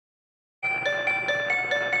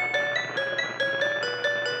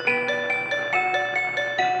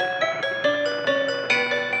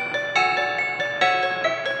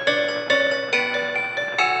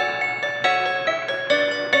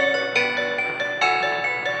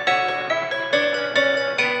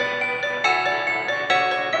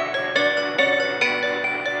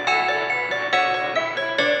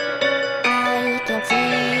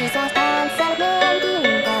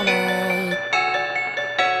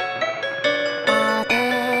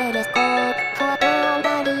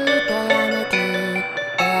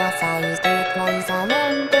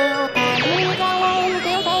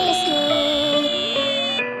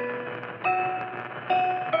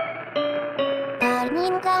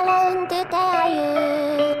가라운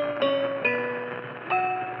듯해요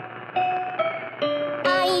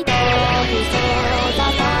아이도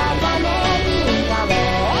비소다 사람의 비가 왜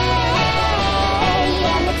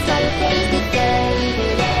And it's so crazy day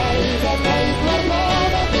today The day when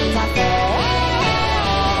everything's okay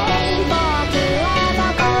But you are the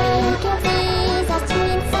guy who can see the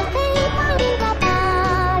streets of paper in the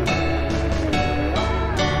park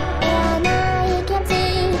And I can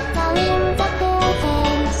see the wings of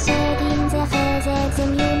buildings Shaking their faces in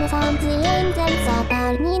uniform The angels are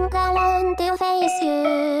turning around to face you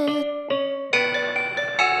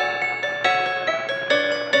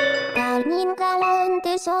Turning around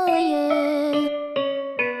to show you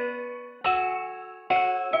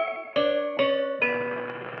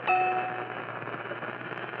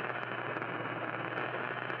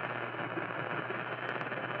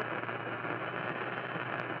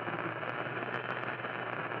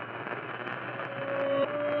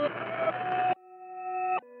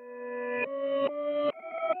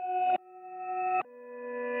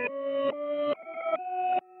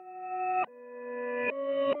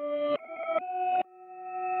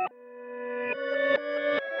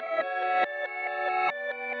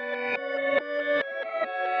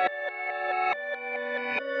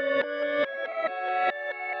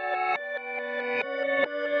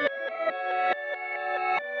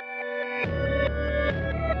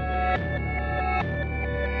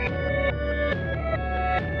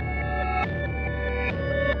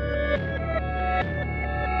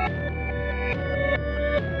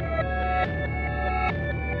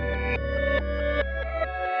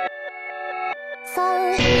So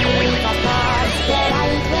leave us not the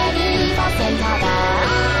light where leave us in the dark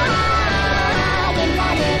In the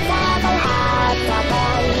depths of our hearts the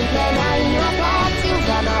point when I reflect you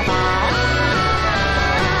from afar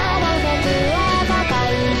Don't get to ever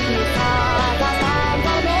find you for the sun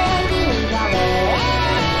that making away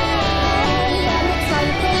And it's so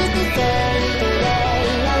crazy to say today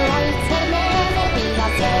Our lights will never be the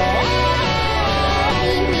same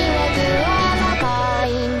We were to ever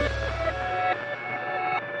find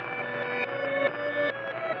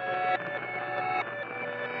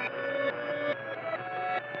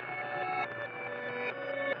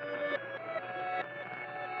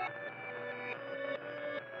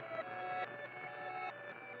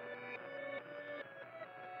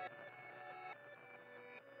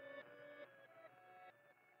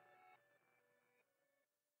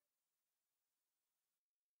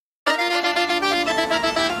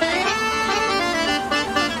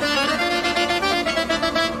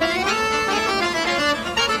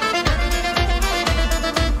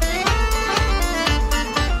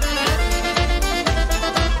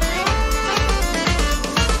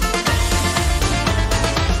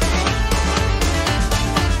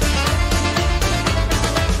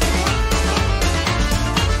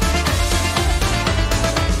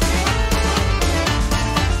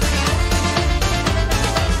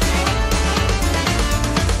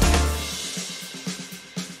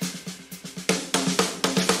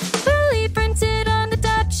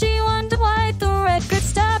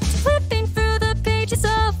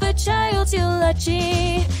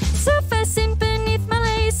Surfacing beneath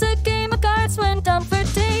Malice, a game of cards went on for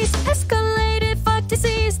days. Escalated fuck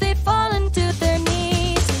disease, they'd fallen to their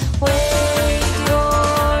knees. Wait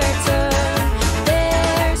your turn,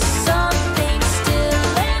 there's something still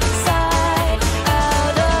inside.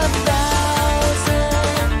 Out of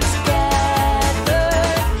thousands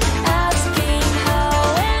gathered, asking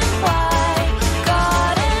how and why.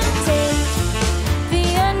 God and take the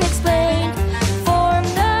unexplained, form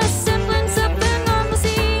the semblance of the normal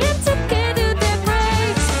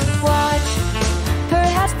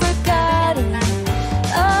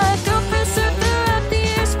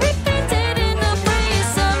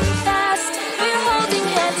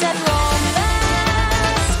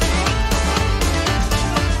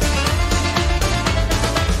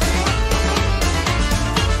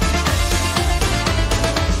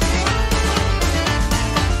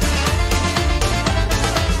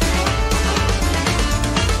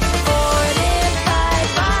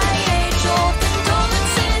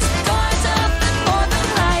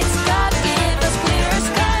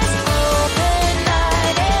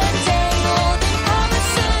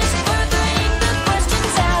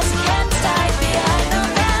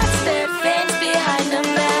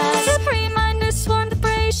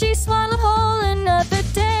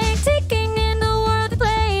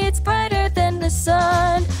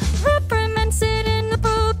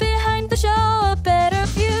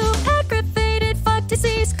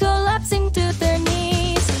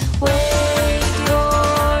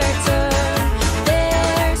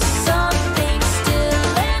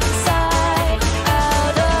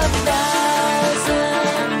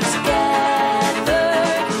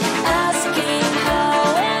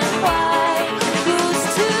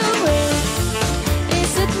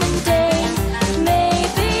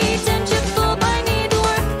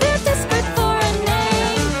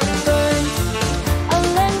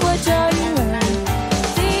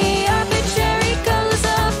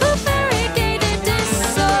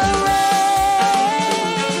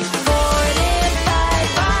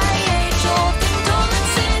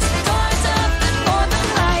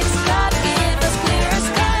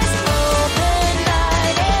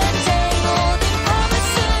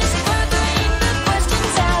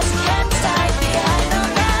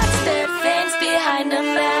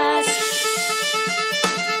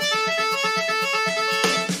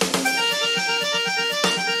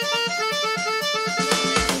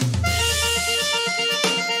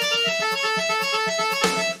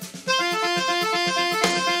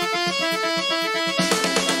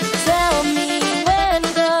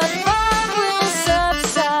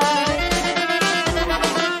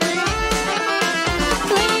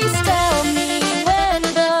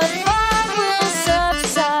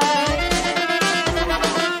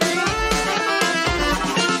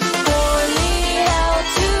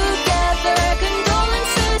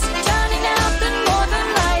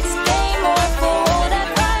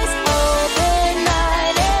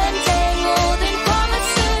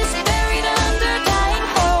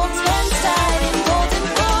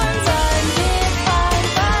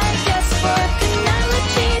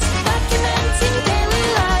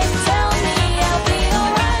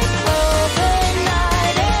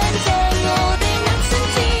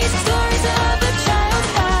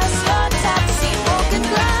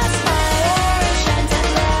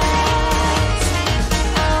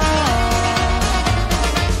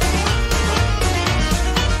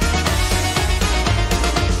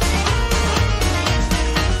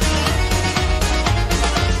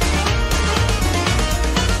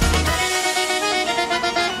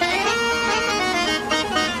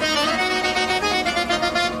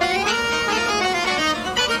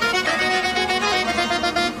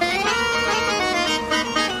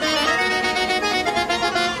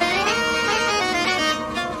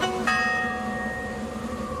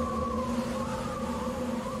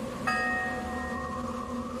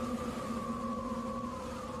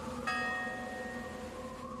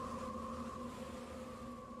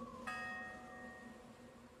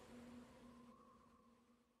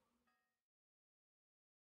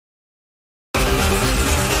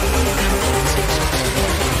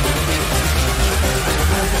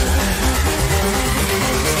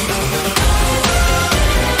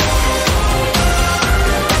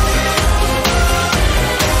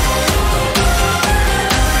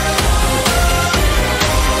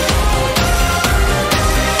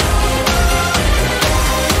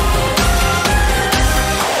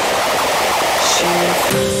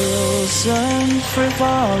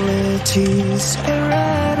frivolities.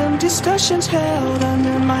 Erratum distortions held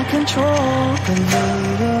under my control.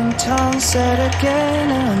 Invading tongues said again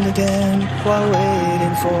and again, while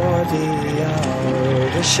waiting for the hour.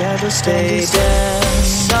 The shadows stay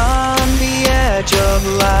dance on the edge of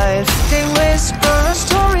life. They whisper a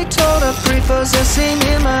story told, a prepossessing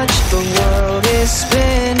image. The world is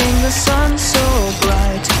spinning, the sun so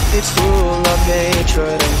bright. It's full of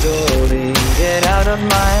hatred and doting. Get out of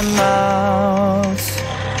my mouth.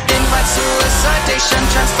 Invite suicidation,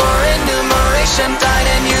 transfer enumeration. Died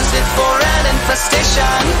and used it for an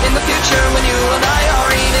infestation. In the future when you and I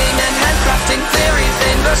are eating and handcrafting theory,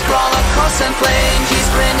 fingers crawl across and playing. He's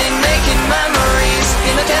grinning, making memories.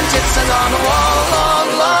 Inattentive says on the wall, long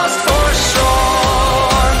lost for sure.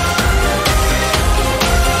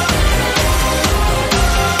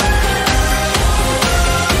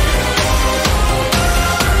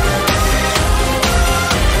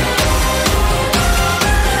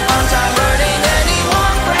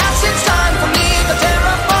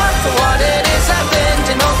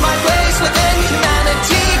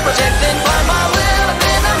 Projecting by my will, I've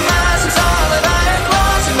been a mass in solid iron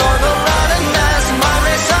claws. Ignore the rotten mess, and my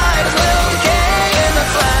reside is will decay in the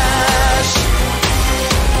flesh.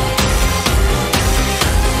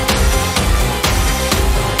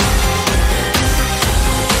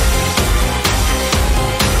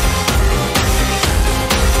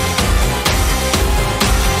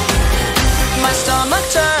 My stomach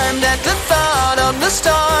turned at the thought of the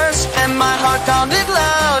stars, and my heart pounded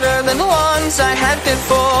louder than the ones I had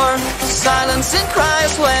before. Silencing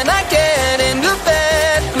cries when I get into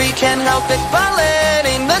bed. We can't help it by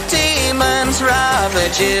letting the demons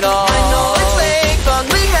ravage it all. I know it's late, but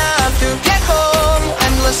we have to get home.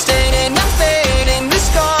 Endless staining and fading, the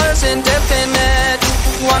scars indefinite.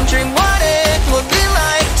 Wondering what it would be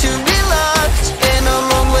like to be locked in a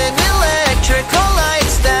room with electrical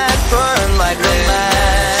lights that burn like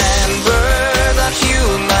remember the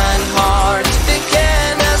human heart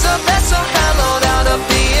began as a vessel hallowed out of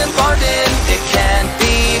being parted. It can't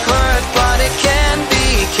be hurt, but it can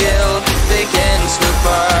be killed. Begins to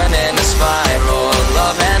burn in a spiral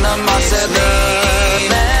of animosity.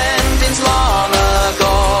 Endings long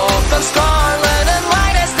ago, from scarlet and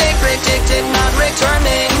white as they predicted, not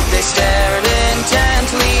returning. They stared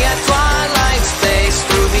intently at twilight's face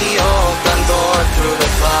through the open door, through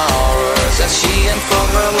the flowers, as she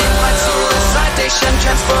unfolded her will. Like suicidation,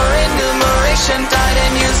 transfer enumeration. Died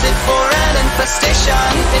and used it for an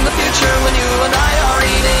infestation. In the future when you and I are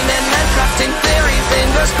eating and handcrafting theory,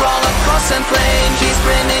 fingers crawl across and playing. He's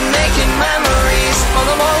grinning, making memories. All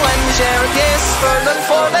the more when we share a kiss. Further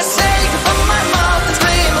for the sake of my mouth and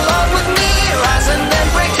scream along with me. Rise and then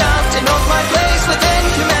break out, denote my place within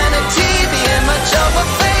humanity. The image of a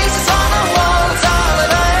face is on a wall, it's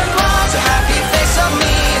solid iron claws. A happy face of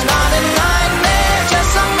me is not a nightmare, just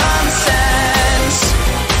some nonsense.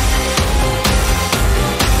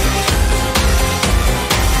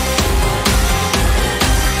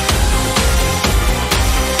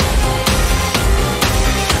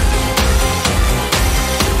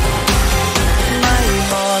 My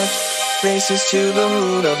heart races to the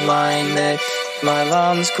root of my neck. My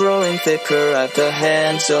lungs growing thicker at the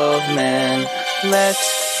hands of men. Let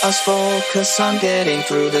us focus on getting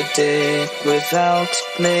through the day without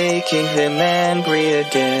making him angry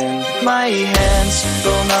again. My hands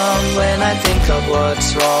go numb when I think of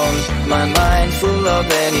what's wrong. My mind full of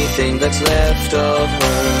anything that's left of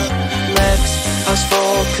her. Let us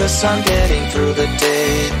focus on getting through the day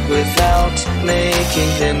without making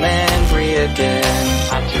him angry again.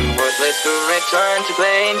 I'm too worthless to return to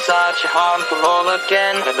playing such a harmful role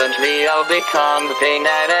again. Eventually I'll become the pain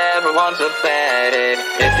that everyone's abetted.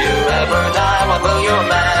 If you ever die, what will your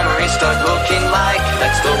memory start looking like?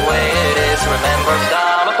 That's the way it is. Remember,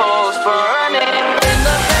 stomach holes burning. In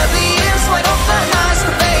the heavy years, why don't the nice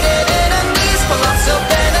faded enemies? But love still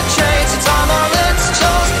penetrates. It's on our lips,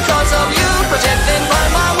 chose because of you. Projecting by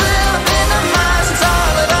my will, I've been a mass in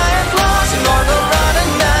solid iron claws. Ignore the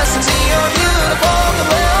rottenness and see your beautiful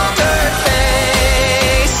bewildered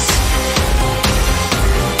face.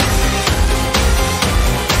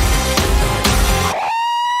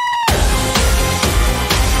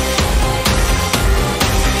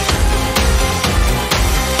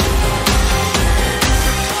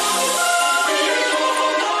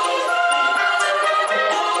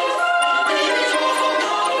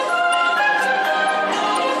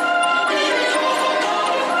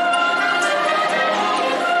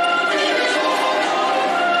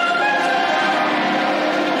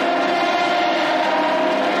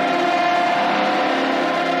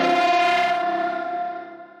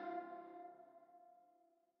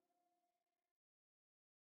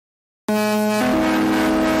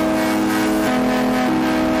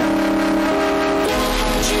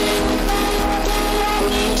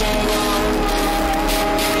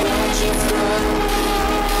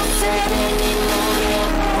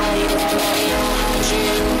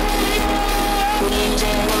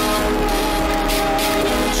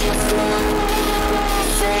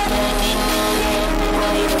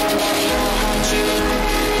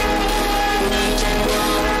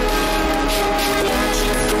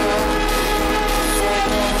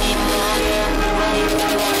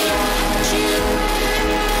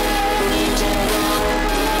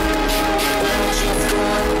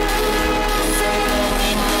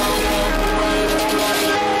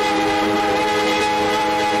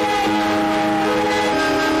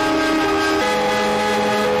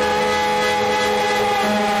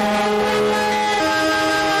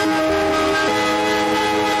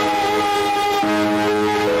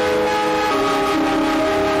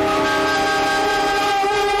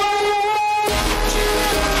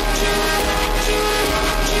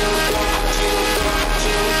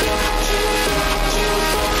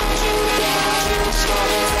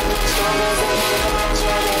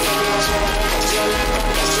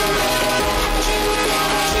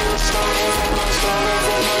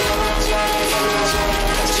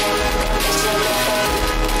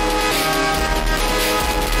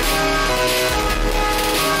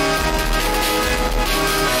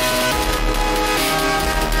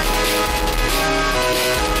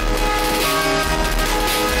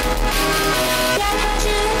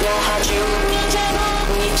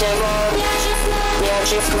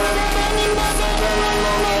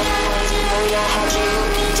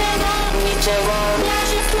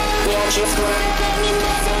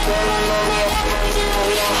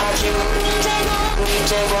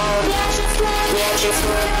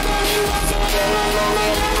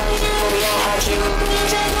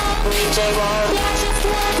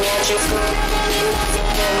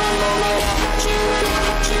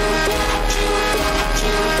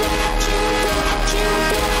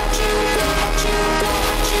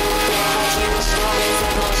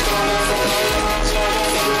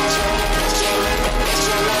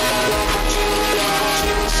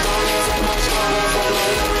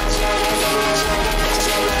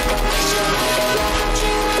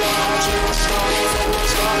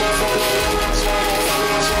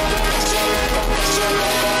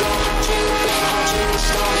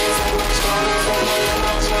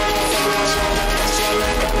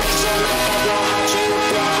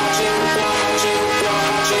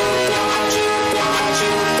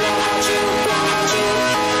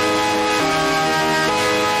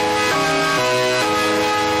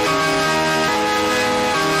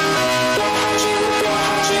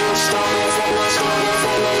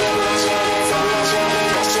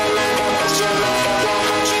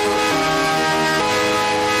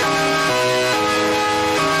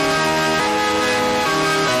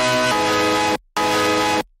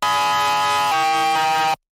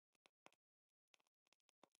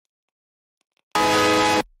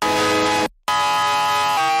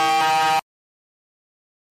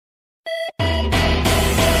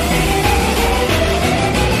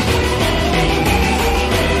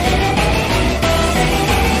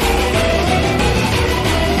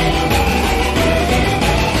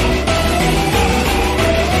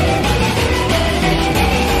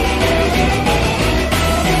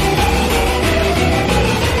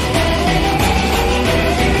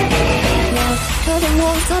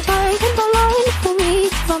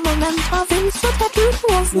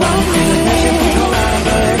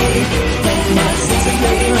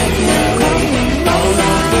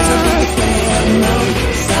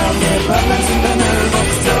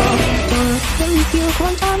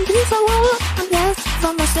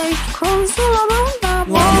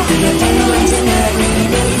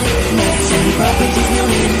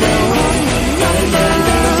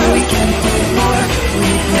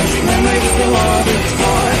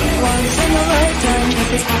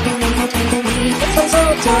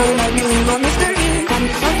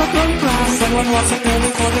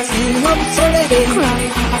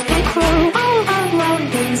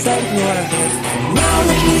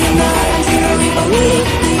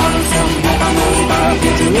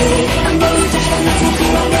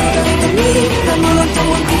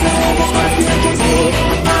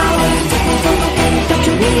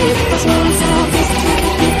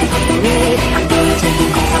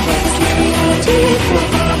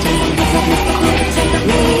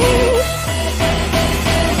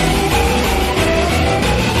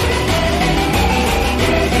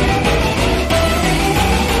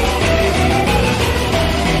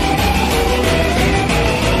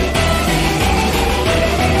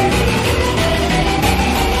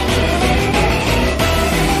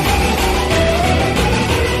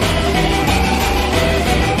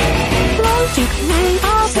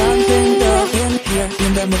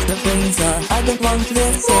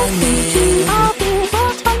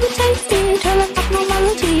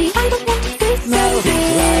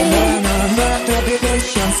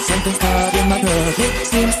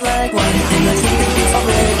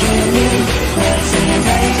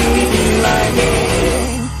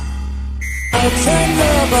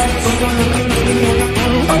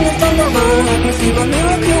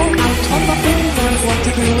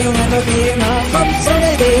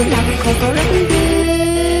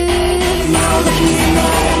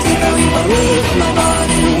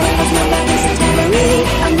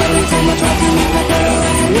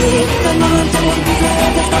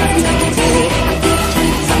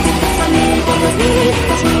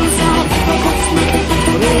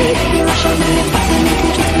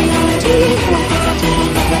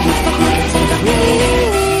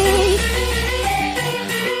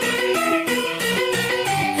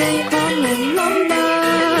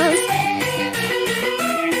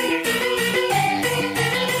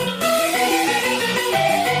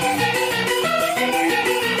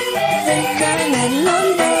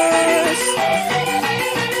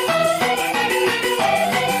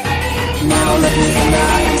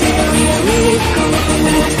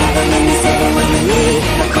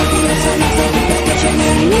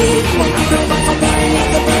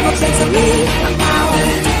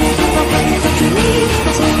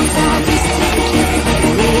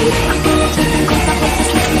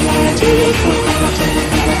 That's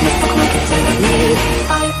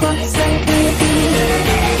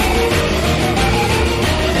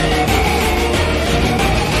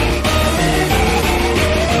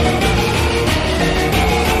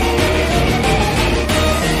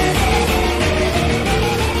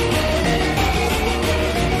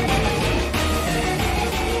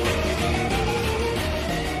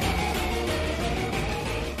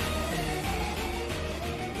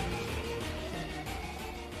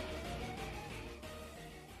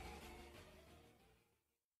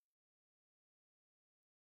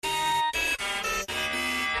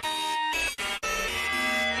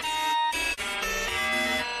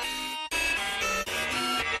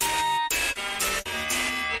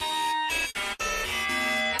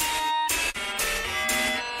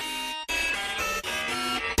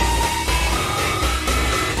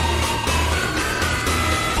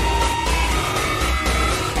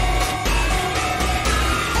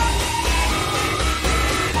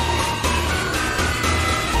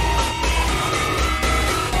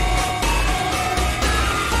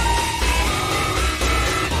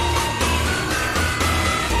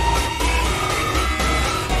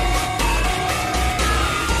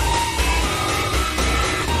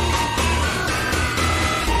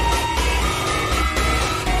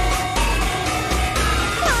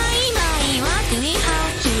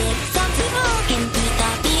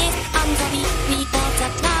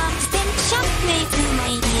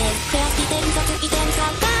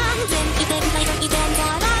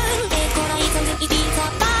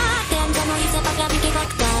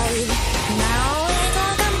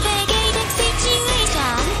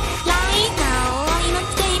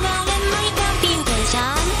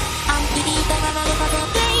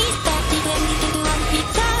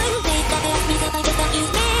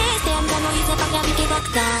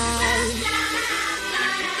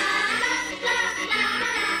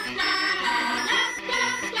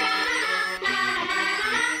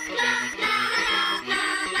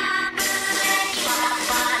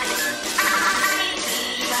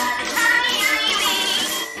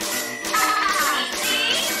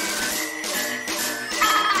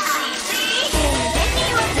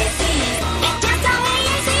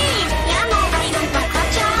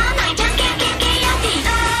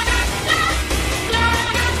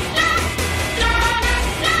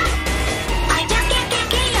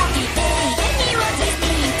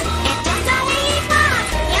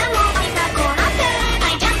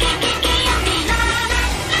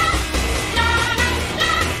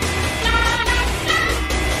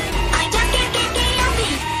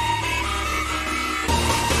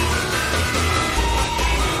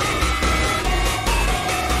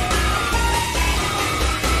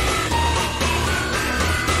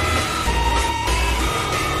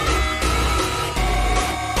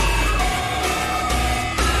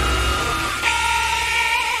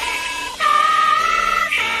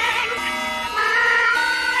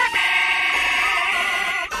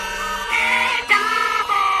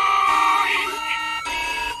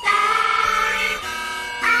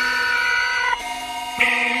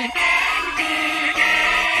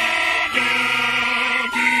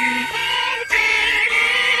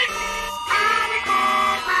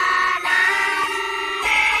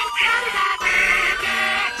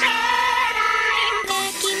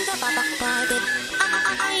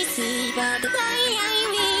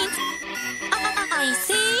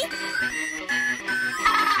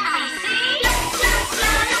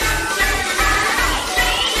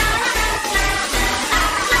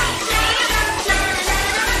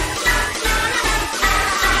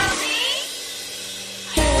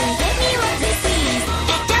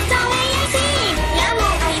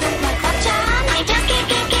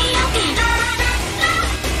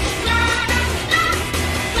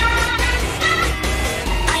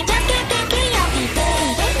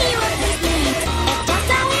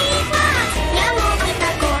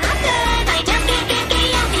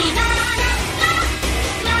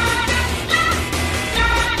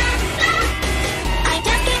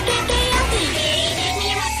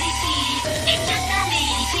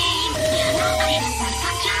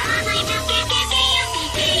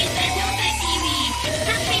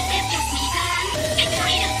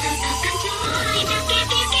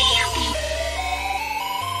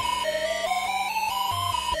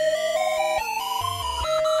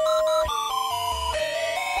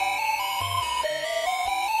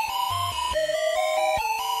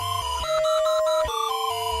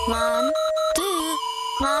 1, 2,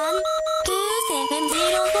 1, 2, 7,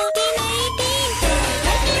 0, 14, 18.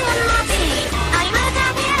 Let me one more thing. I'm a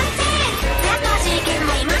champion. That magic in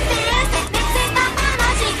my mind is this is the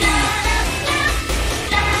magic.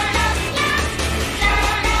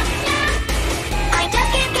 I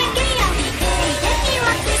just can't get out the day. Let me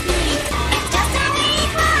watch this movie. It's just how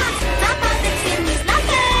it was. The perfect film is not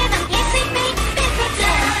good, and yes, it makes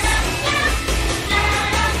difference.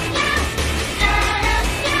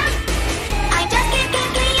 I just can't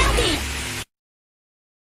get out the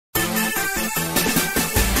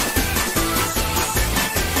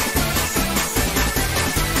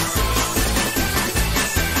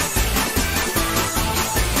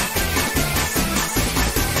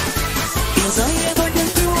Feels like if I can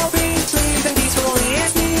do all be sleeping peacefully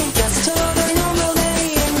as me. Just another normal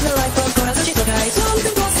day in the life of Korozashisakae.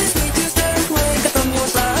 Something causes me to start, wake up from your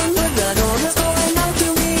slumber. When the door is calling out to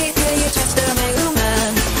me, yeah, you're just a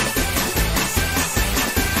mailman.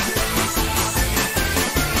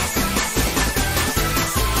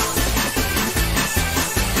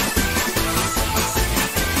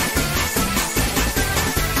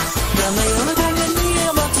 The mailman told me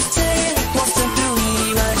about to say it wasn't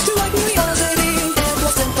really much to like me as I did. It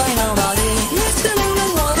wasn't by nobody. Mr.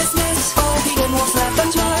 Mailman, what is this? All he did was laugh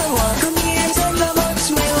and smile. Welcome me and said the much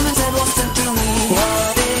mailman said wasn't to me.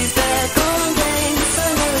 What is that complaint?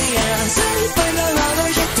 Finally answered. Find another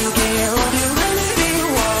shit to kill. What do you really do?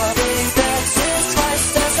 What is that? Says twice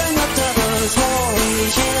doesn't not doubles. Holy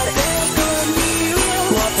shit, it could be real.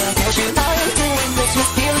 What the hell should I think? This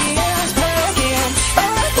mysterious package.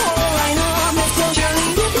 All I know, Mr. Surely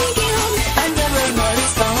get me killed. And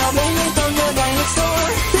everybody's gonna blame it on the dinosaur.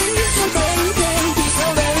 Please don't thank you so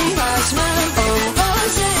very much, man. Oh,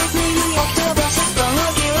 save me, the octopus is gonna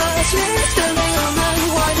kill us. Mr. Mailman,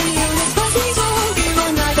 why do you despise me so?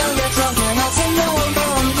 Even I don't get drunk and I'll sing the one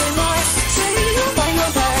from the noise. Say no final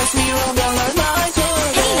pass, we will go our lives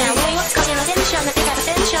today. Hey now, boy, what's causing the tension? The pickup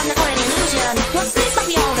attention, the core illusion. What's this that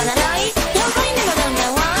we all gonna die? You'll find never don't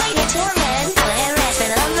know why. The torment, LRS,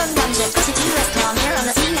 and the London dungeon. Cause it's US Tom here on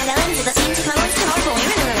the scene, and the lens is the scene to my voice and all for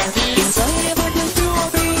irrelevant. Inside the apartment, do all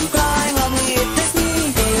green, crying lovely, it is me.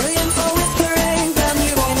 Aliens are whispering, damn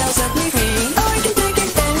you boy, now set me free. I can take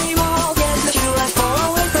it anymore, get the true life far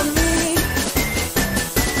away from me.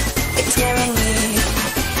 It's scaring me.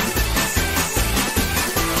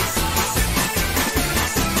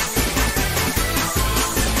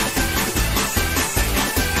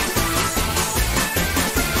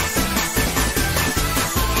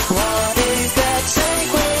 What is that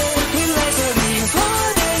sacred with laser beams?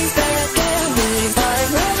 What is that candy by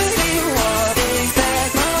gravity? What is that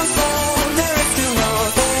monster? There is to know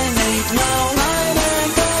there ain't no light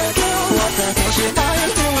and dark. What the hell should I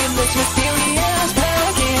do with this mysterious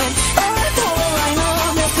package? All I know,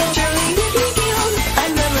 Mr. Surely get me killed.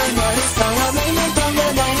 And everybody's gonna blame it on the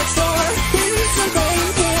dinosaur. Please don't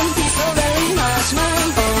thank you so very much, man.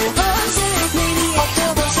 Oh, save me, the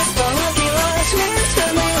octopus is gonna kill us. Mr.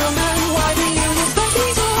 Mailman, why do you despise me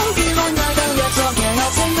so? Even I don't get drunk and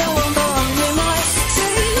I'll sing the one from the noise.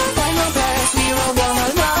 Say the final pass, we will go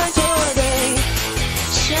our lives today.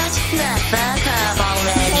 Shut the fuck up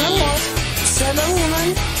already. What? Said the woman,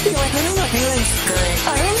 you like hurting my feelings. Good.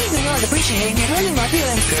 I don't even not appreciate you hurting my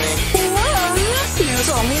feelings. Good. Wow, you're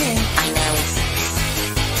so mean. I know.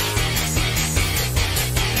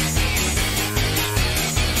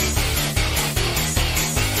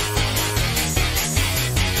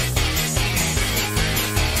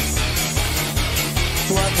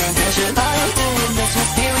 What the hell should I do with this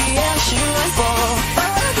mysterious shoe I fall?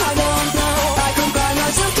 I don't know, I can cry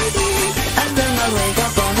myself to sleep. And then I wake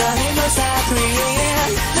up on the neighbors at 3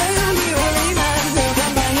 a.m. They'll be really mad, they'll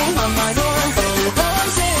come banging on my door. Oh,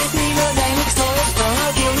 save me, the guy next door is gonna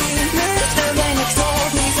kill me. Mr. Guy next door,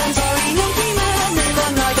 please, I'm sorry, don't be mad.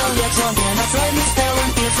 Even I don't get drunk and I try to spell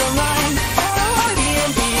and feel so mine. Oh, be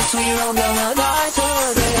in peace, we're all gonna die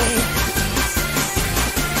today.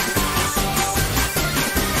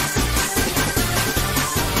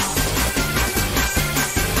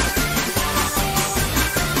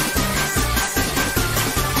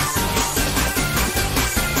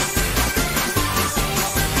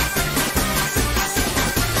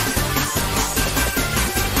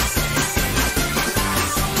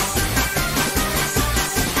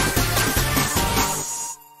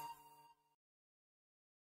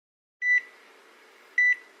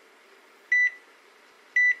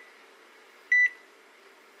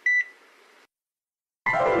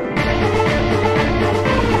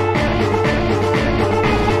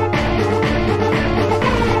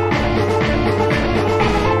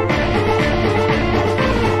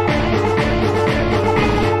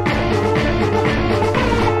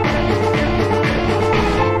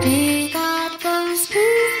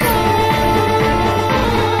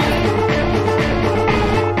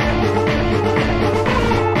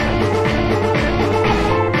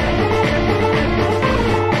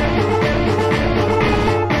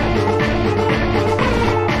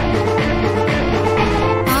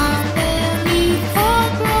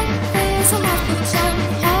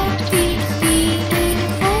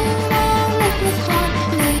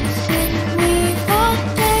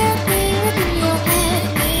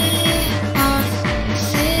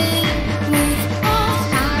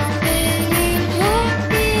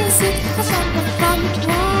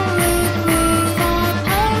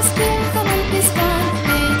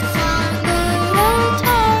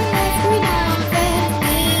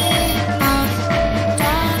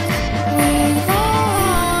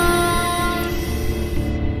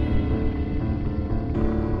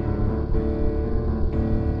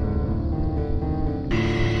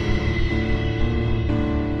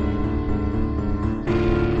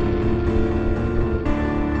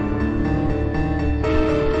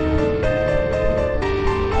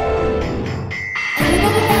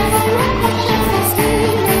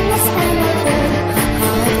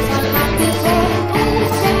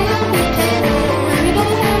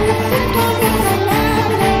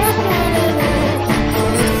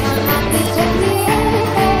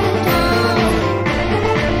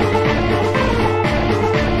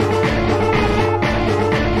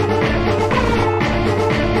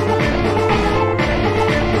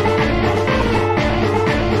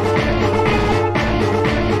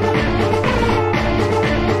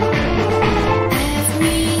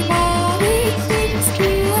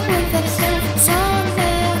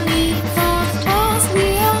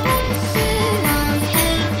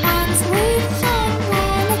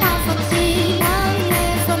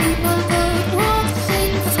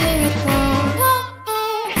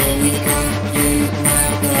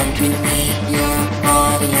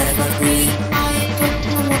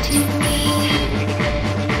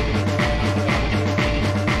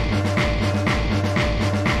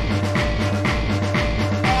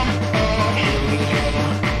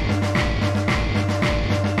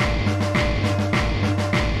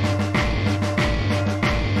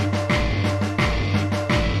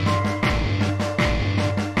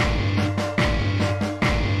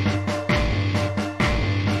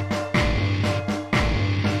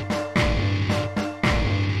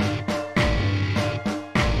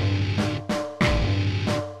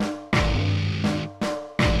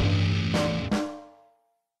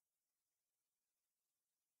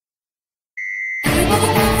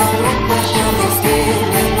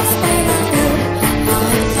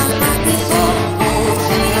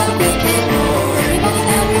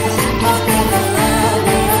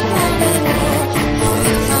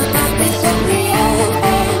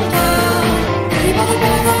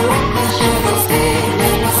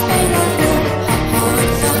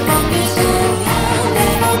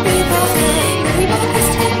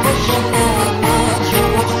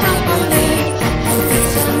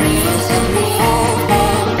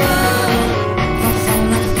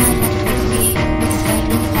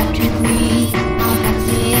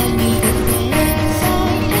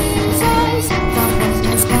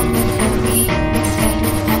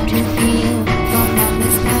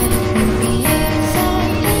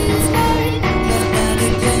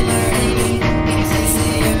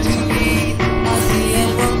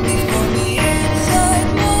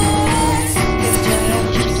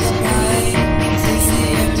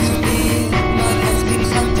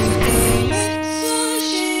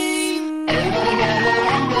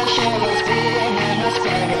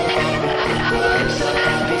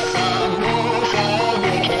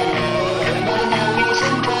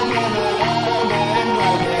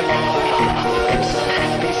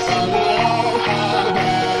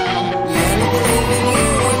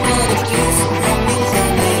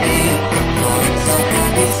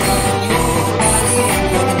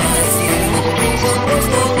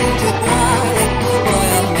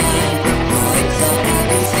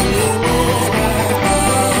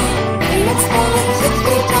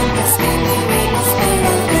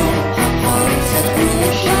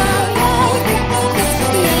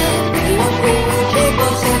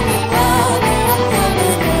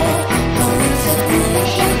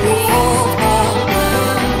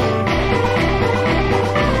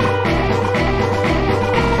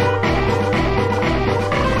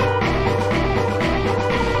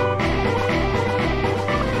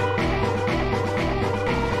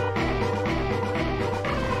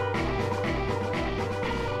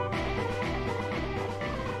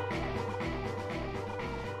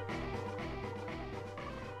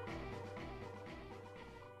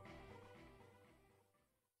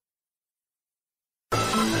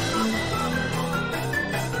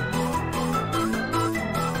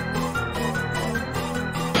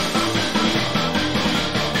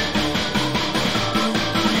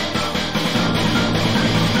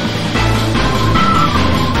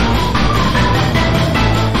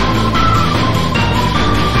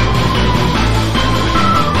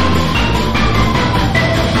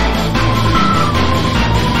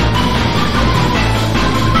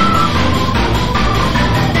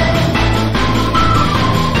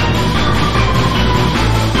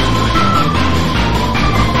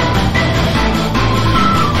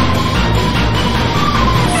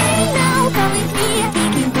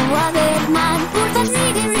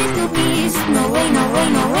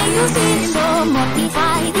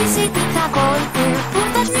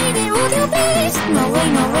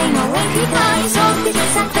 reply, so this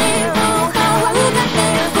is unfair. Oh, how I would not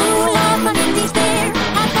dare, full of fun and despair.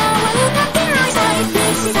 And how I would not dare, I say,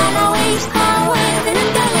 this is all I waste. However, in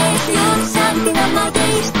the lace, you're something of my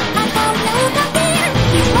taste. And how I would not dare,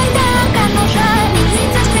 it's my dark and no shine.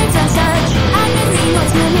 It's a script and such, and every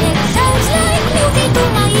note you make sounds like music to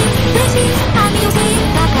my ears. This is a music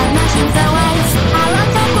that can machine the waves.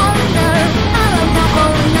 Around the corner, around the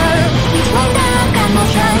corner. It's my dark and no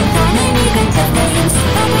shine, and any kinds of names.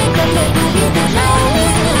 But we can let you be the shine.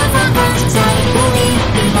 It's love at first sight, movie,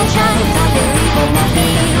 emotion, the very point of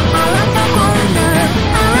view. Around the corner,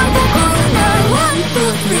 around the corner. 1,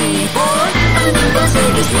 2, 3, 4. And I'm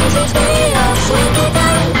passing this music chaos, swing it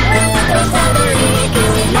down. There's battery,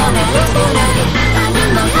 killing on a useful night. And in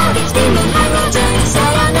my heart it's steaming hydrogen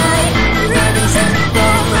cyanide. Ready, set, go,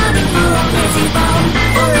 running through a crazy bomb.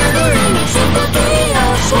 Forever remix of the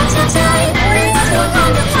chaos, what's outside? Let's go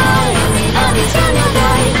on the fire, everybody's gonna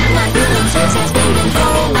die. My feelings is steaming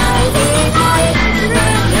from my big high.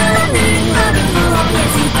 Running through a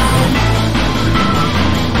crazy bomb.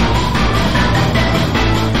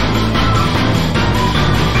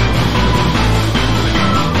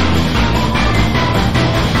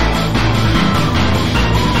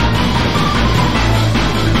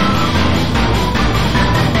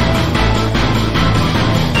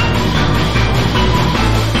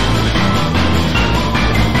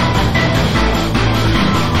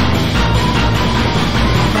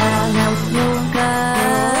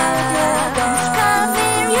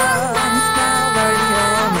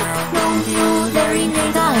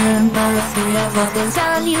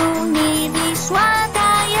 All you need is what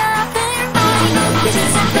I offer. I know this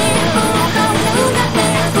is unfair. Oh, how I would not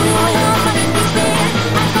dare, full of fun and despair.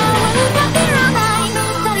 And how I would not dare, and I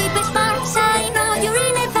know the deepest parts. I know you're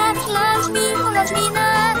in a fast, loves me not.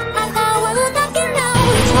 And how I would not care now,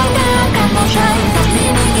 it's my dark and no shine. The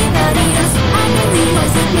screaming in the ears, and every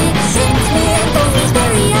voice it makes seems clear. Don't be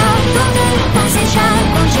very out, don't let concession.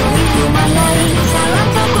 Don't show me through my lights.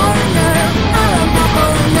 Around the corner, around the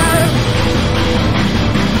corner.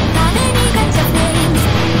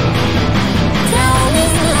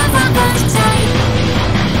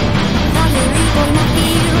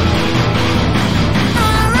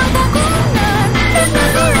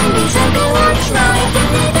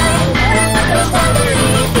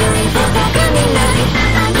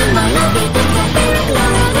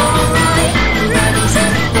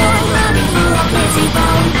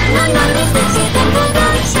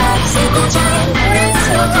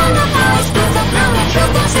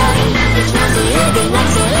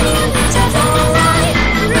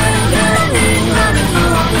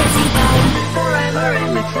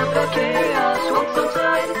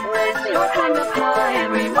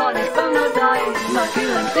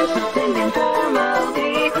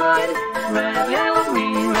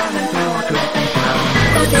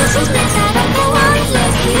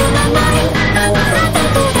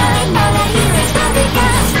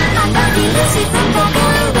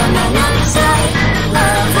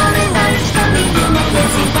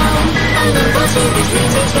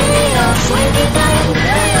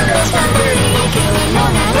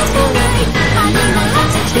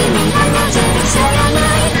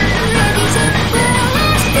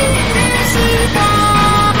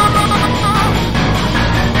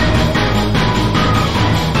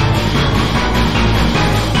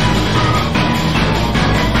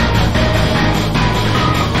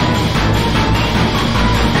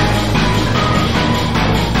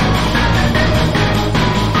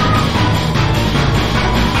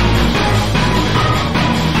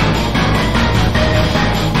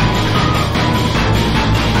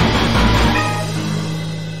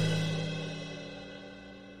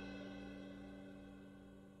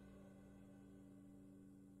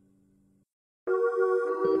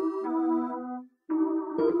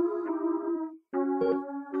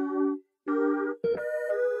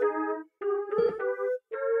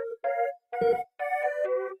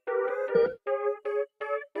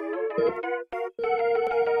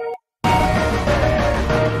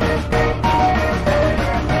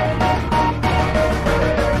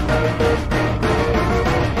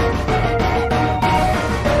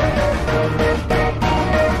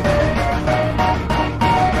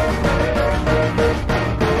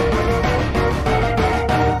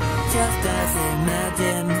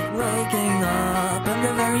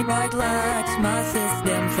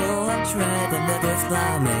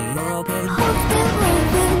 Flaming, you're open. Hope that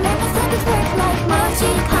we've been never said this word.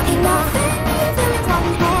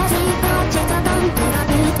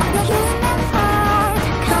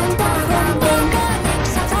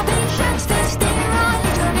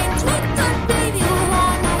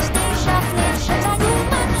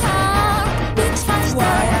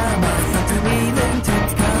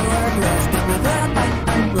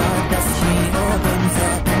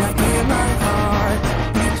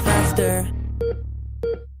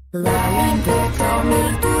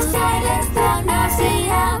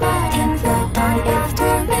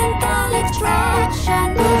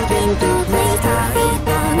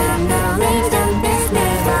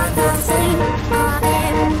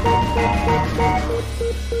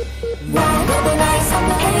 now will be nice on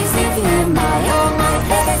the hazy view. My own mind,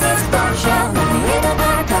 this is distortion. With a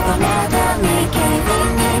part of anatomy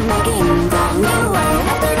caving in, making the new way.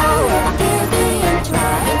 After hour until the end,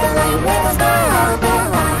 trying to line with a star of the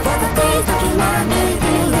light. For the days of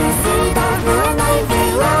humanity, you see the ruin I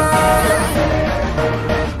feel.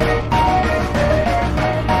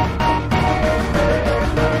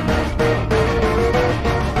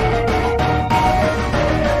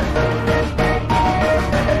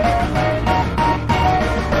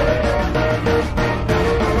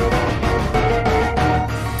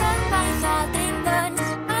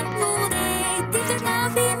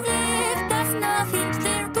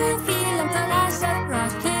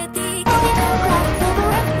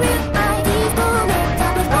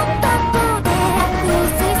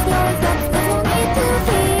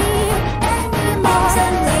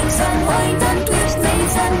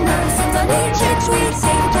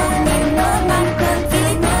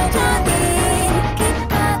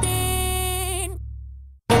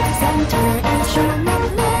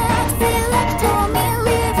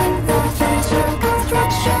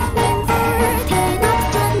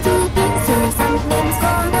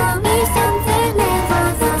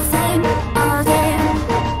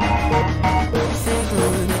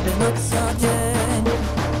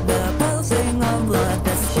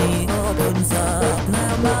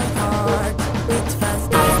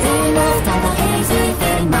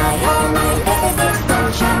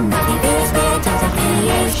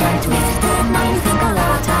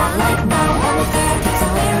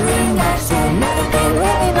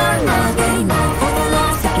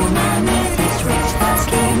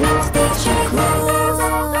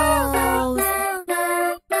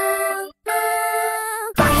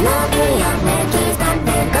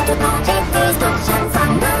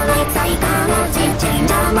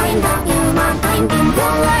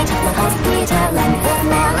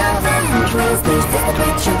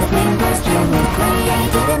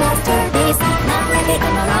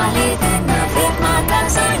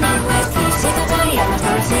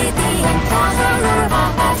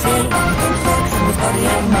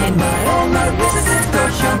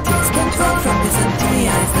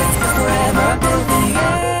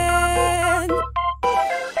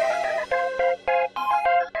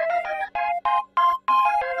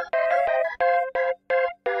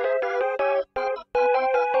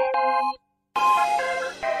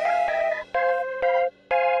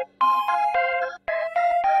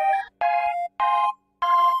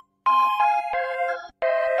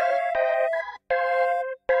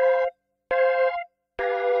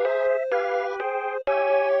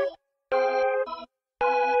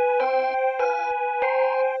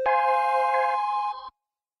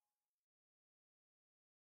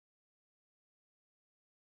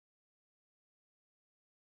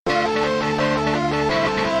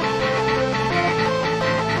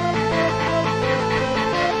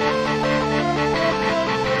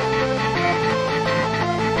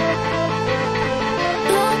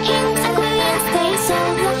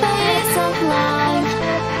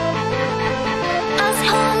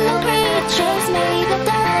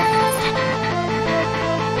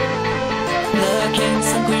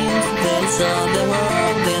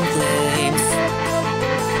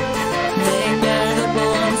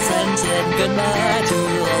 Goodbye to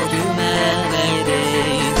all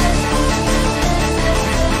humanity.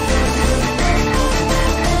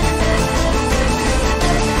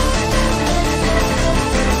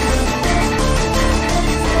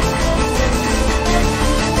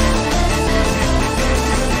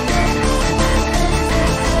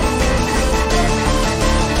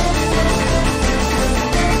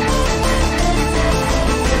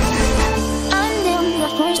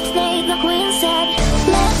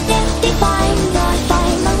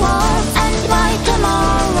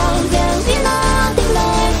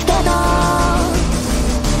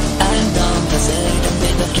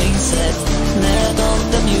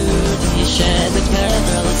 Shed the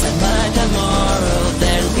perils and by tomorrow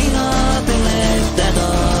there'll be nothing left at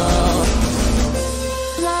all.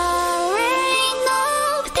 The rain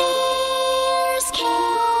of tears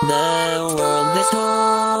can't The world is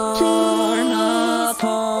torn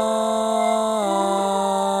apart.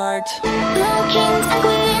 The kings and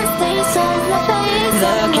queens, they saw the face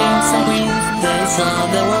The of kings and life. queens, they saw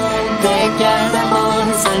the world. They gathered their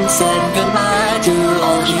horns and said goodbye to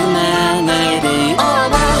all humanity.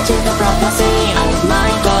 To the prophecy of my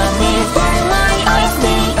God, before my eyes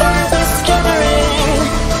the earth is skittering.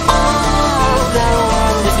 Oh, the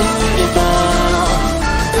world is beautiful.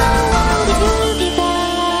 The world is beautiful.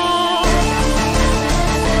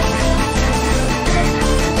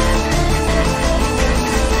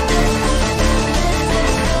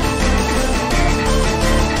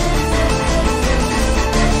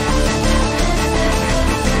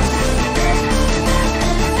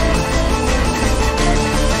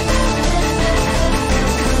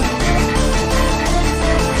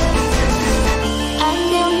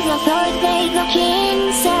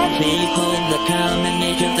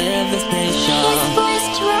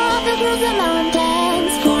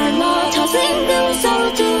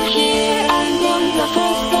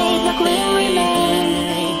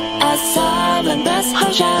 was silent as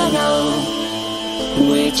her shadow,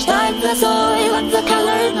 which dyed the soil of the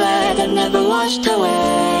colored red and never washed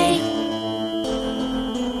away.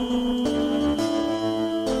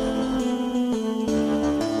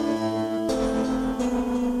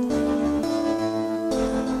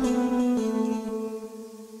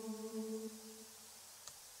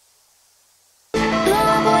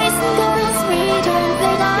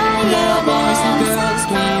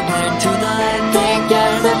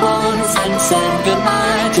 Said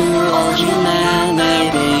goodbye to all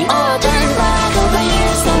humanity. Oh, turn back all the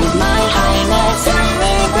years of my highness and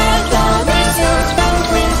regret all these years spent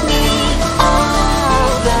with me. Oh,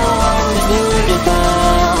 the world is beautiful.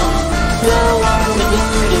 The world is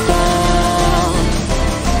beautiful.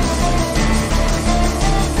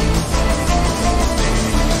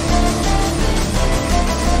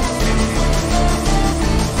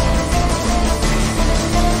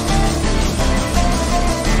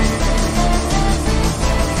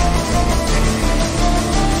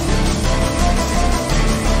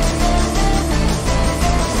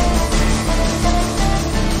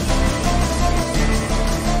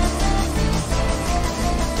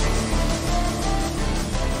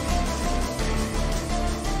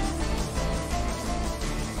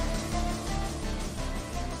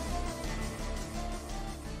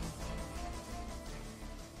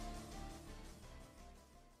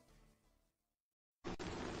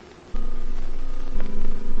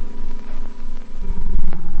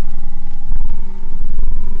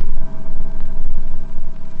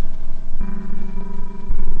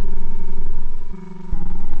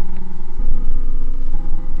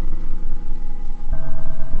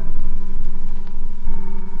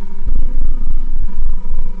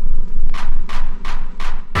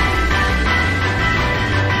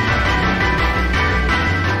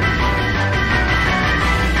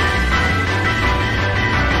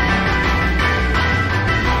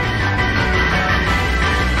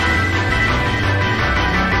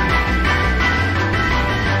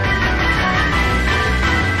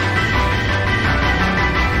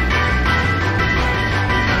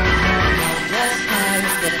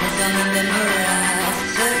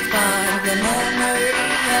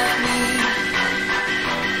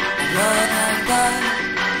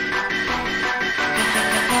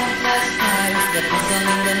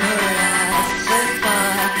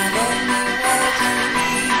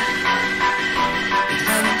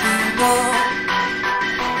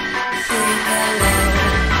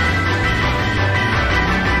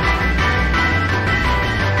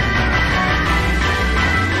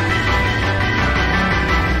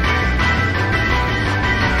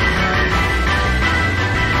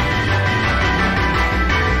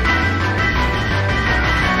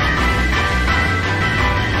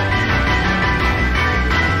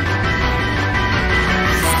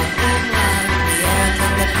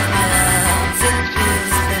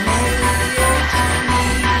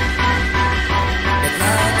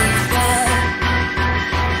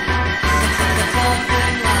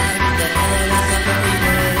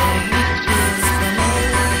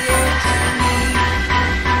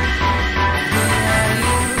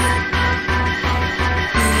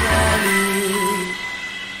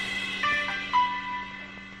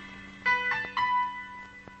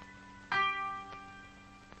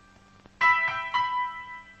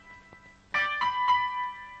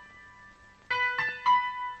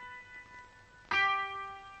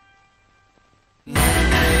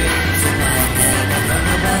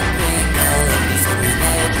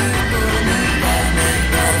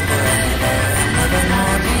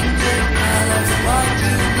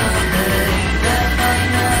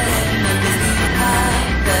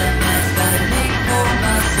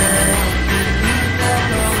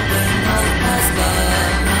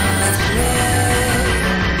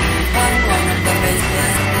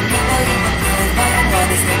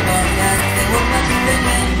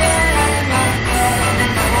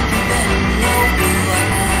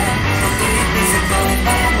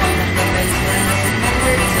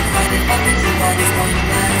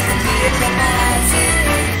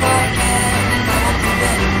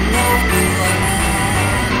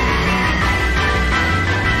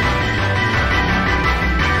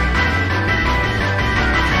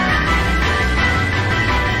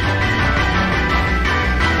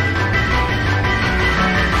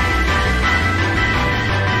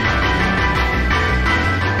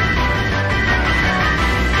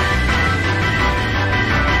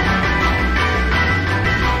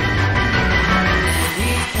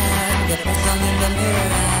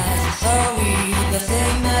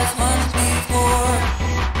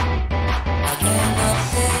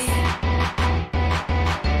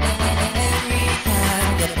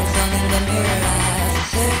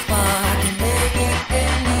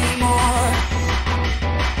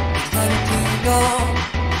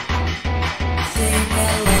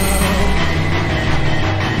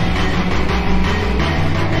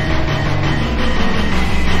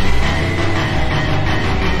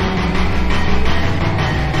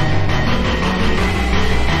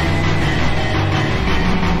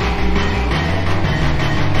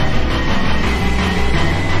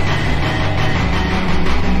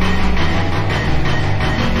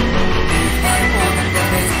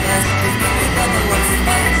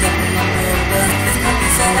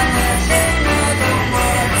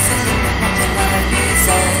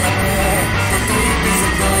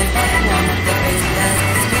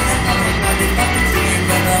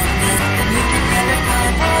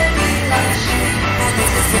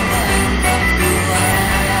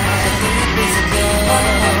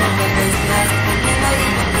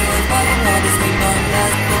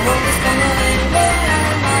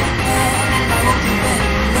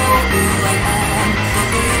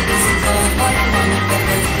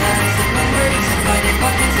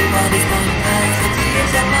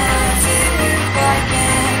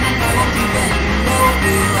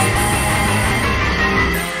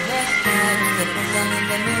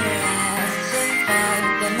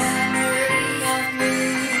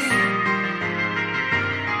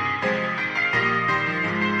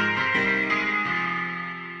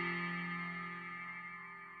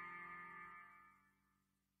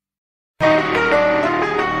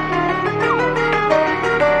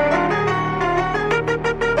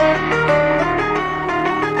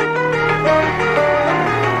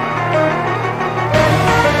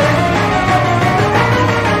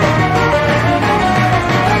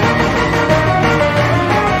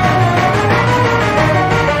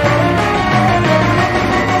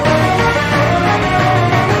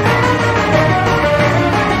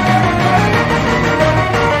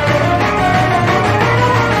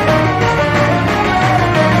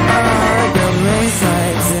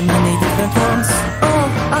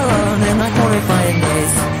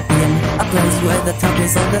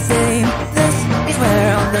 is all the same. This is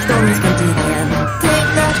where all the stories come to the end. Take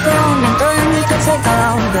that crown and turn it upside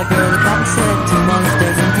down. The girl got set to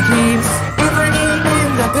monsters and to dreams. Even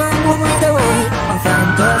if the girl will ride away on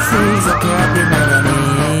fantasies of happy melody.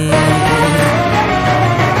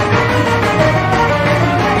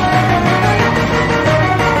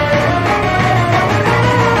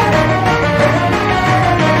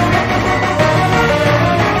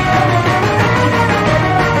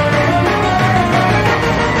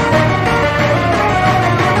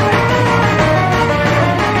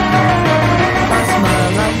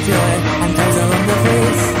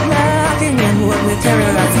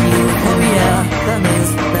 Terrorizing you, oh yeah, the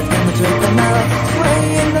nails that penetrate the mouth,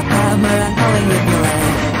 swaying the hammer and howling with your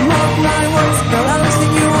eye. Mark my words, girl, I'll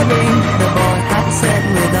sing you a ring. The boy had said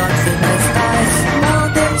with arts in his eyes. Now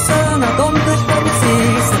there's an accomplished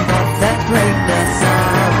policies and what that greatness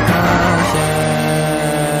of consciousness.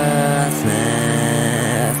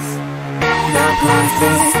 The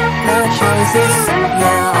places, the choices,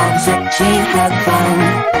 the object she had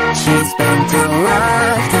found. She spent a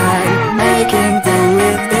lifetime making do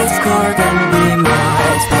with discord and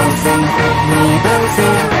demise. Posing,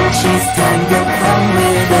 rebuilding, she's tangled from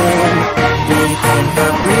within. Behind the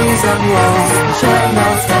prison walls,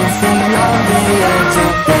 shadows dancing on the edge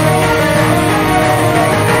of death.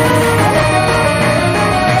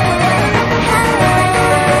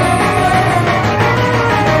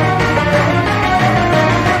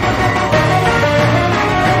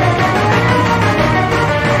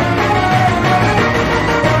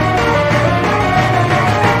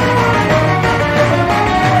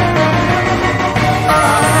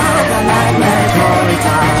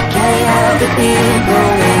 People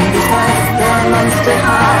in this life, the monster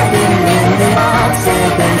hiding in the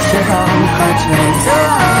oxidation home. Heart rates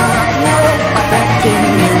are affecting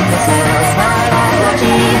in the cells.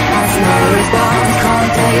 Biology has no response.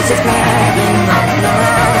 Contagious spreading of the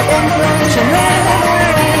inflation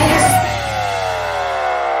rays.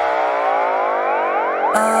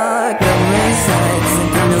 A girl resides in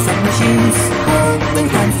tunnels of machines, holding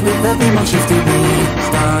hands with the demon she's to be.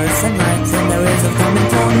 Stars and lights and the rays of common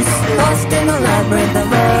tones, lost in a labyrinth of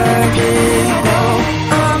vertigo.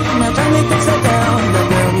 My journey takes her down. The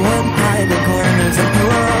girl would hide in corners of the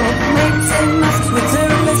world. Mates in masks with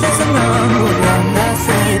services and none would run the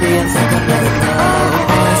city and set up the crowd.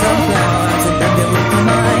 Boys of flowers and then they would be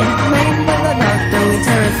mine. Made by the dark, though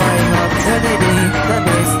terrifying absurdity. The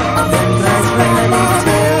base of endless remedies.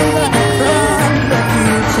 Still the background, the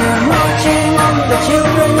future marching on the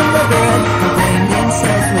children of the dead. Proclaimed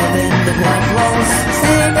themselves within the black walls.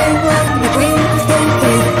 Singing blood between the stained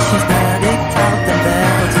feet. She's static out and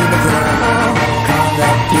fell to the ground.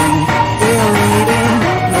 Collecting, deleting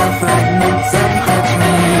the fragments of her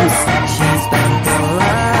dreams. She spent a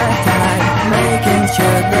lifetime making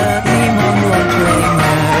sure the demon won't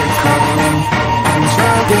reemerge. Calling and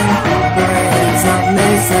shouting words of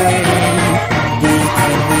misery.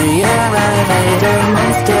 Behind the elevator,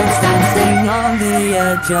 monsters dancing on the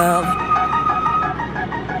edge of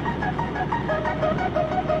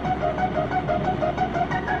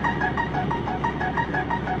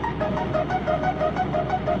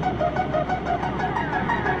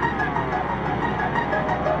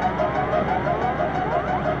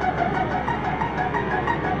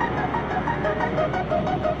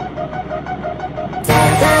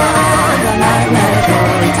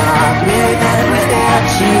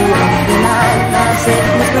she won't deny the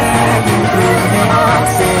sickness spreading through the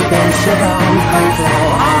oxidation.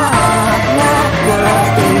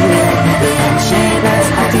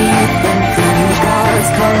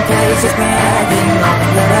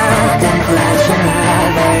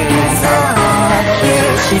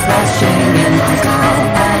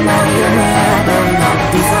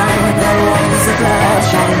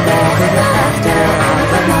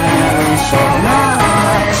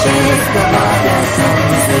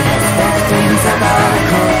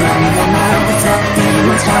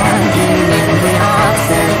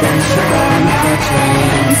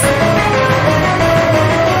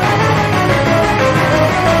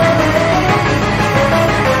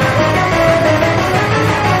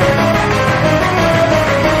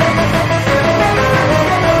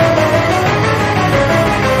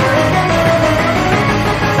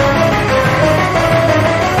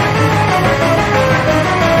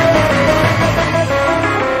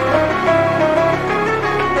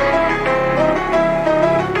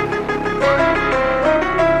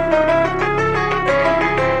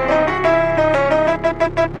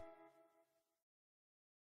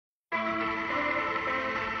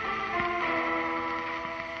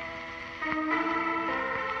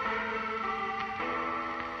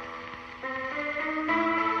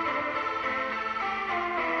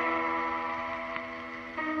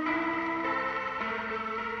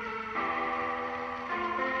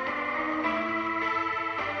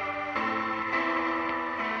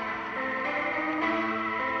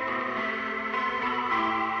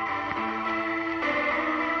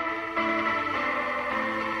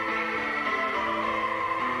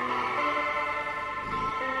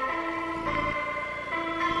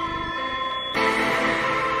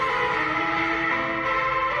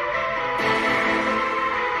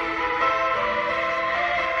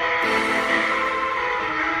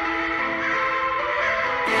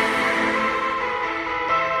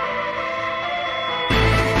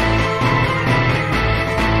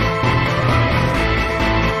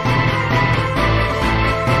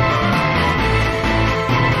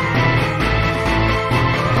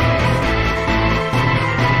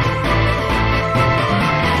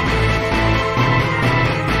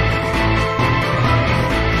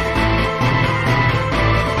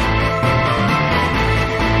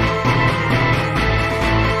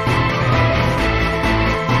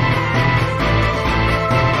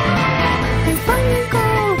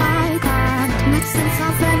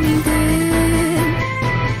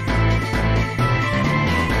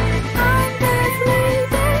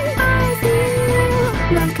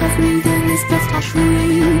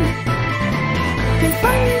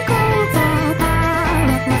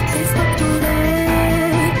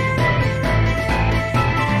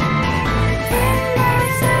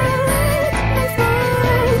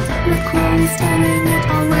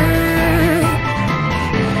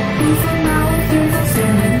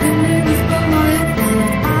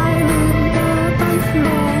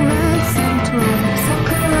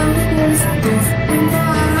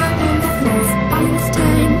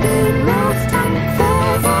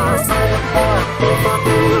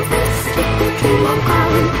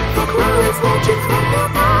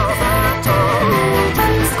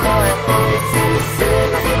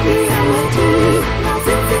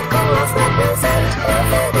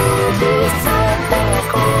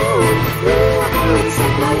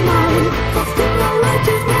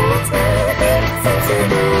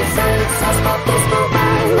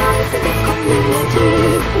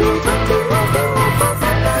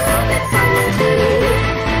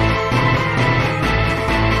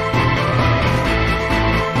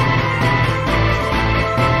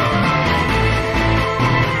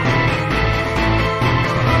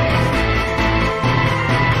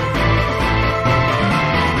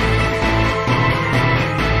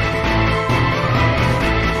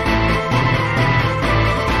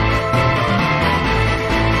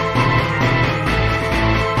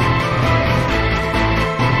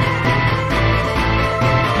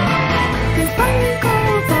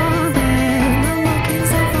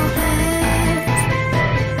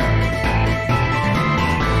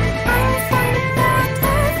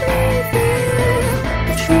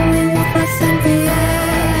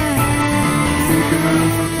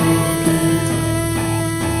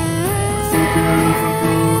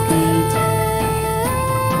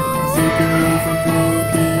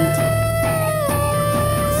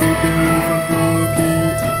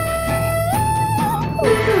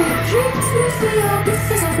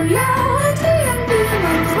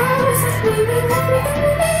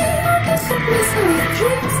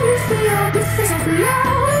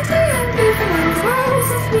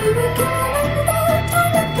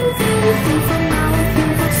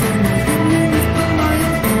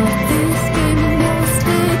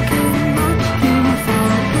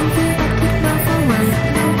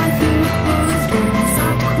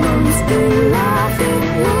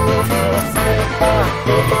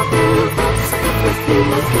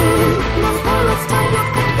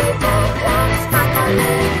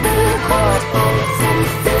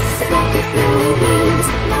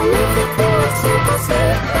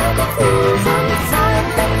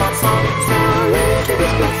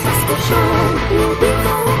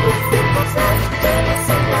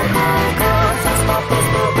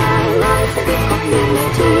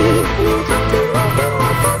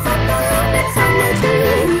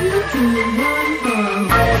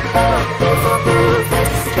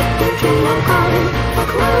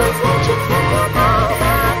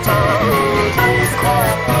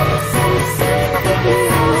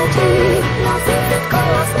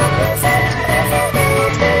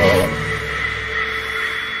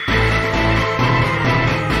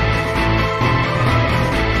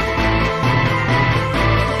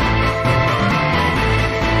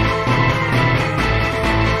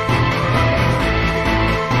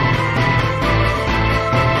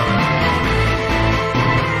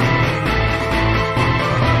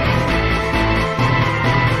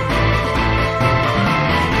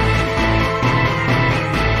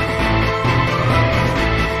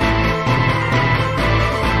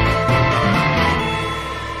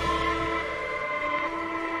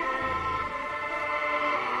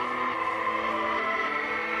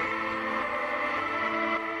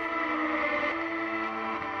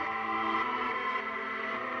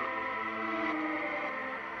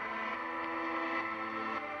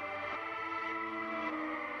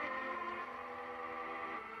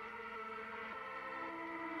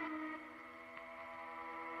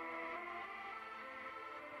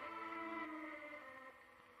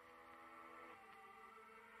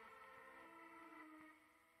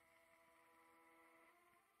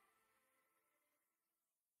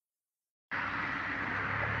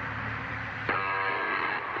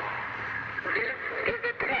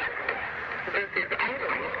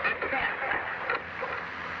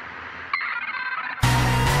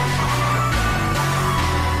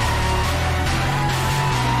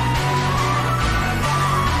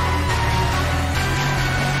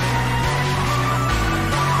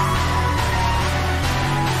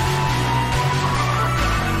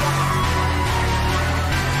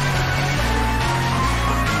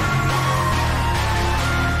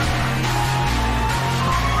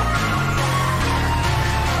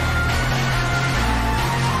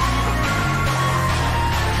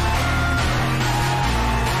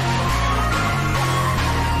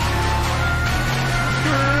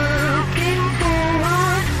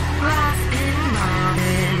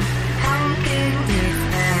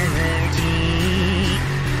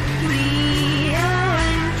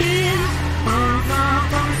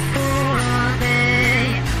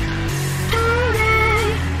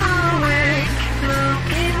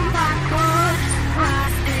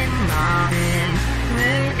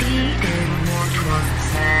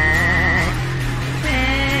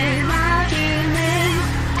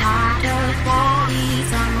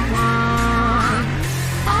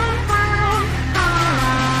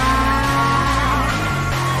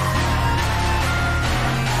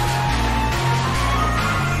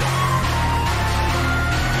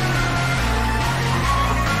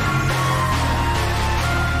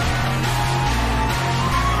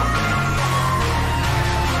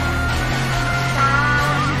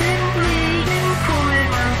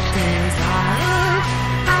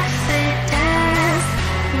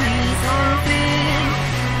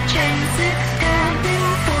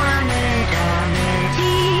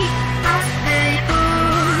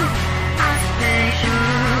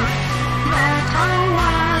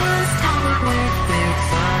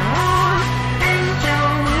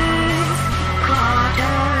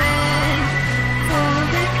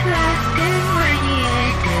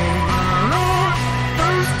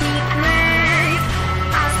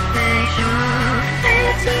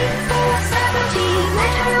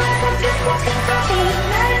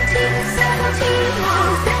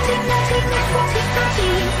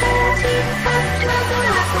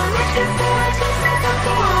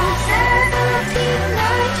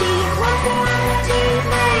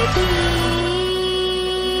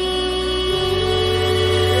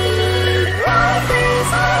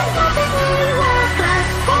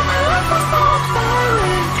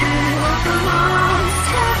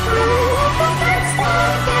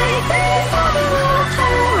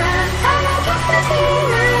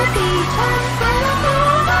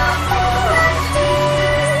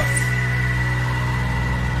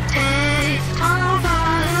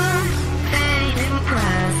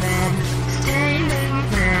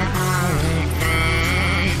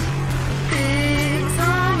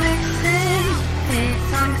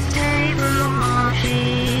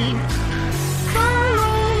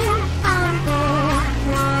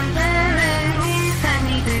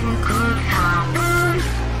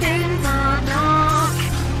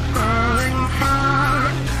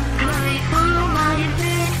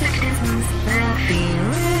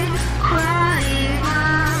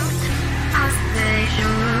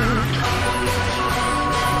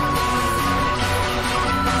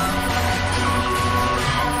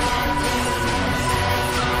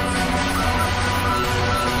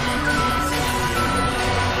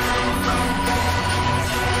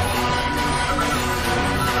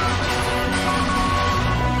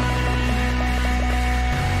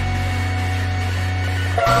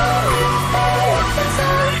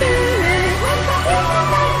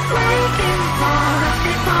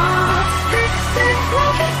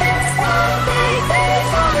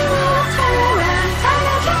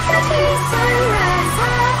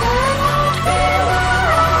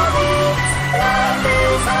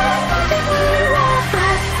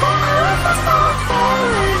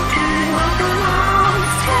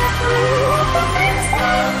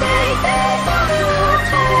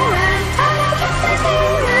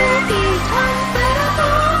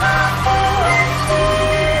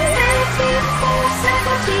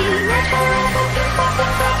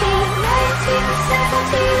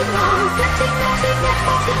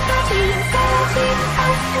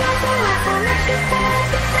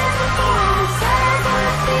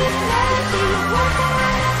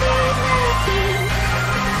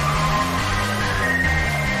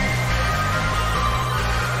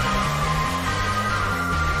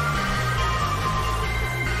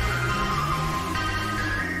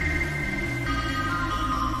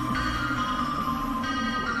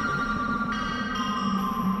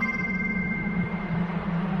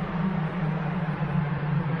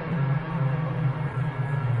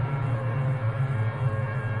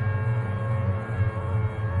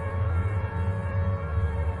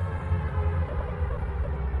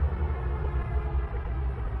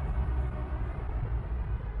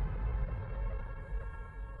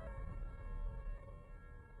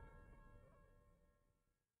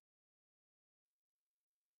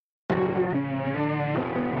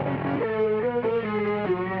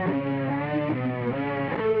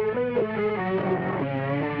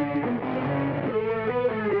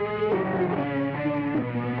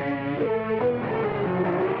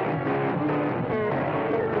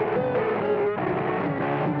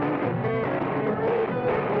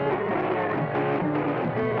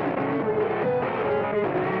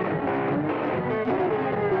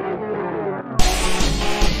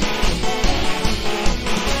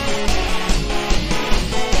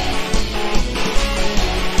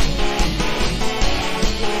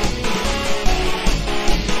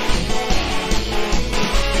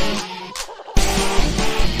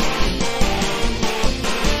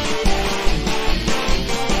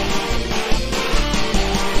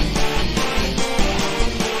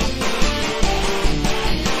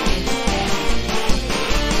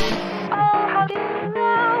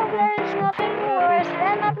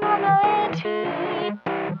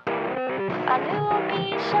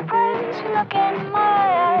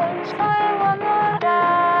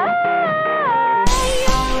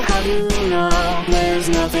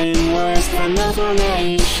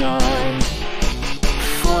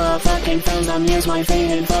 Here's my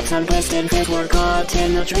faded thoughts and twisted fears were caught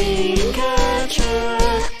in a dream catcher.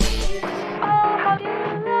 Oh, how do you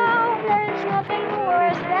know there's nothing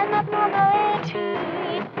worse than abnormality?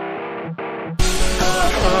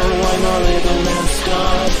 I'm a little messed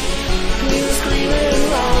up. You screaming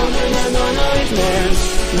louder than our nightmares.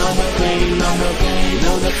 Not the pain, not the pain,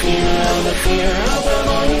 no the fear of the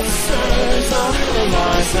monsters of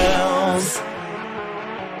ourselves.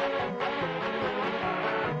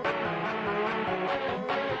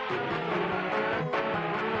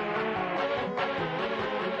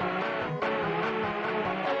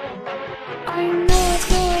 I know it's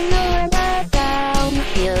going nowhere but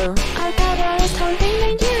downhill. Our catalyst haunting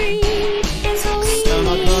injury is all we need.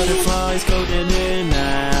 Stomach butterflies coated in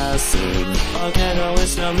acid. Our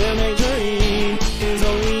catalyst of imagery is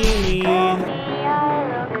all we need. Tell me I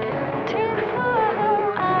look beautiful.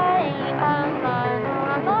 I am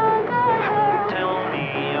abnormal girl. Tell me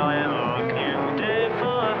I look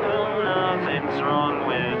beautiful. Nothing's wrong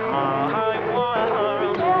with my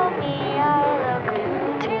world. Tell me I look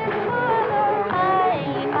beautiful. I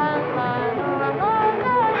am abnormal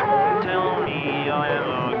girl. Tell me I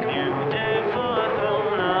look beautiful.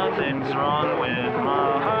 Nothing's wrong with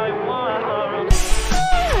my world.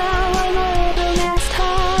 Oh, I'm a little messed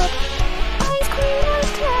up. I scream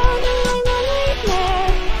out loud and I'm a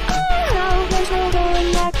nightmare. Oh, there's no going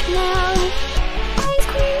back now. I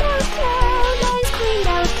scream out loud, I scream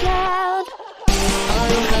out loud.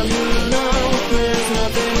 I'll have you know there's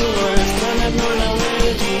nothing worse than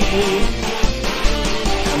abnormality.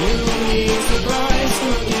 And you will be surprised to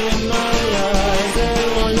look in my eyes. They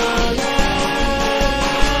wanna laugh.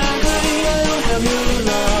 I'll have you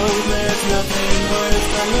know there's nothing worse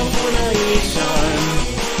than abomination.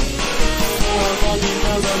 For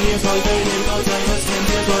 14,000 years my faded thoughts and twisted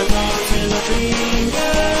fears were caught in a dream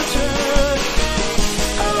catcher.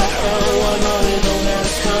 Oh, I'm a little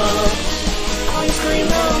messed up. I scream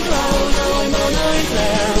out loud, now I'm a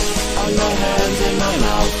nightmare. On my hands in my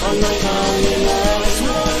mouth, on my tongue in my eyes.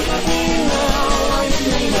 Not happy now, I'm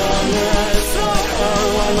made on earth.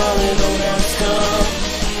 Oh, I'm a little messed up.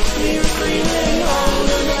 We're screaming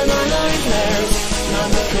louder than our nightmares. Not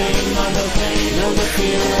the pain, no the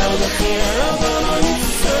fear of the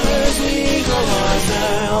monsters we call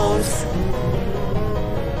ourselves.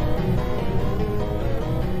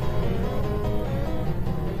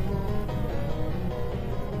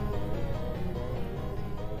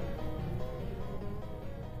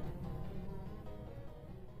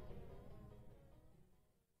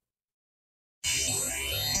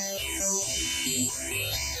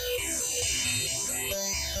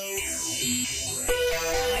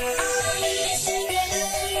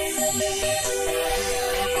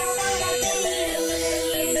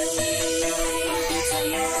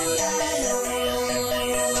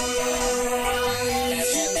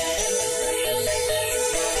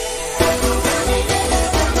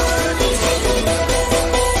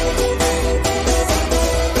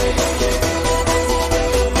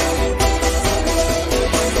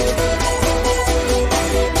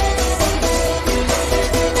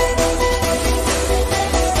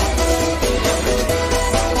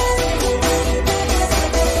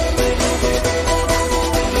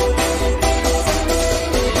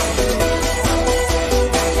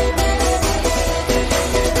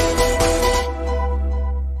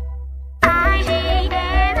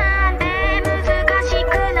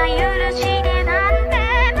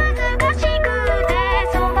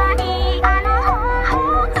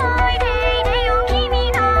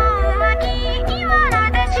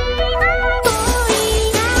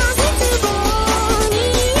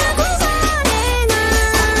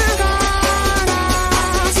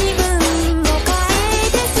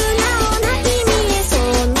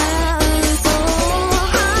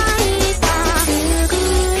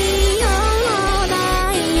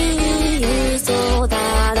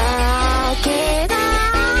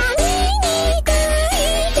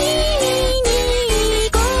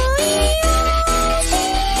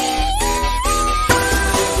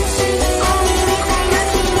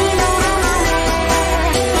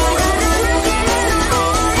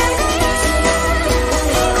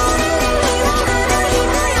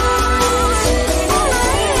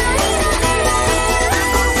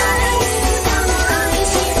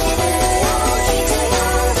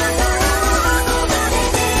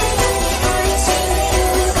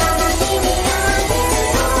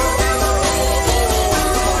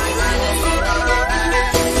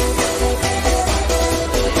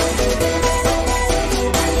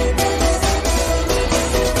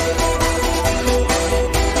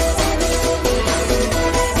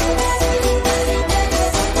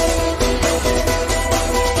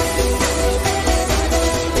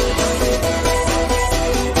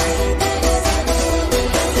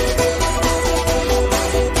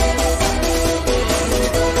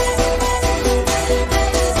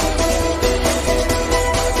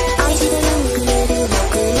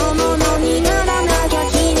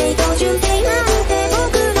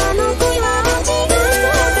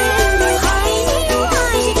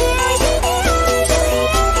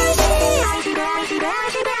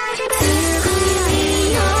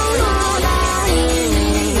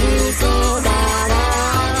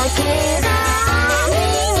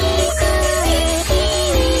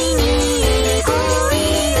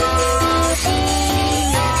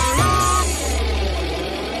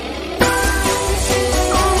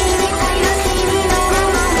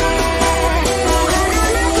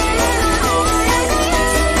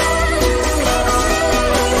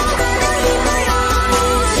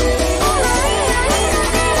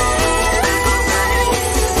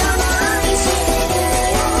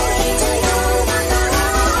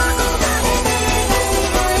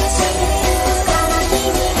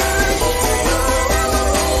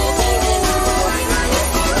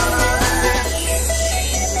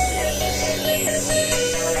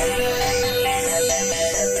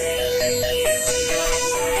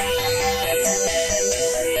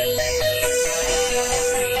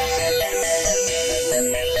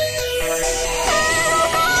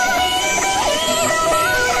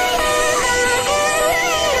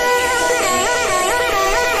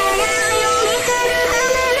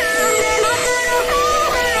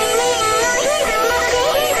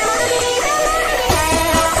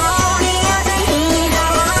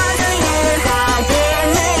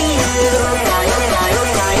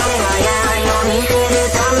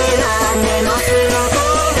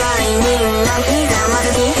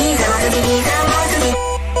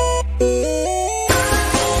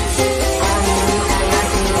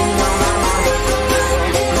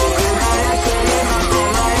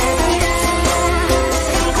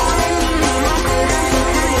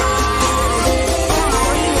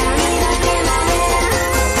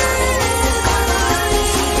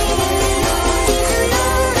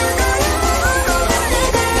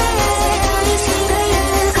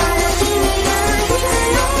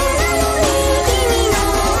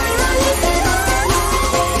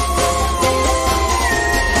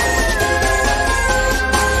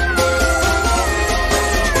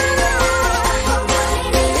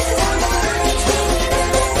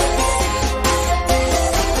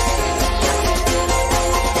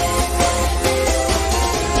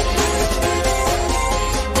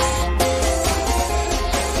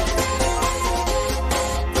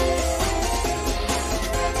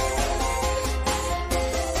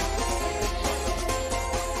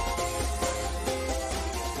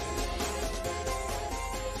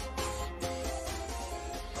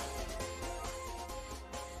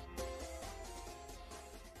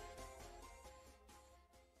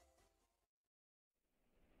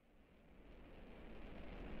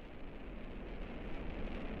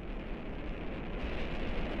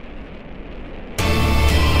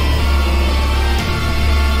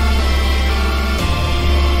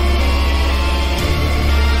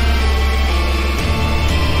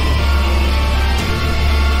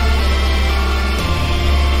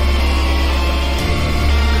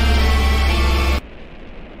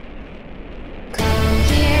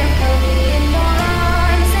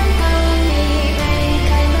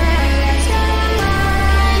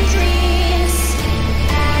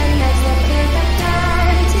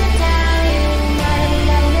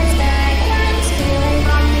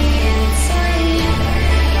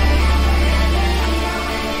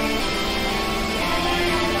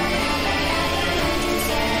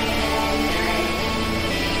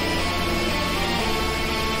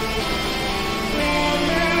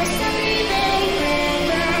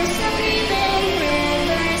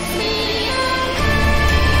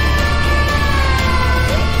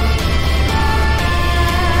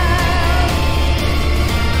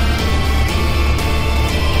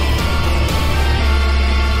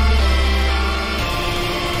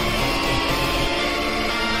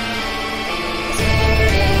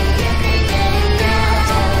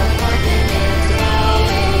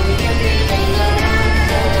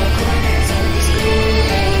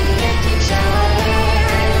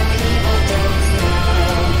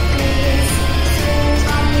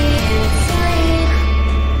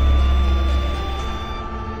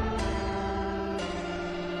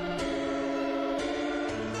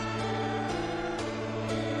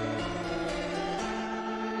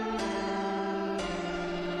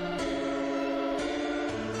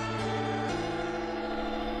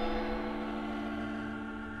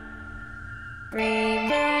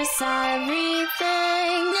 Reverse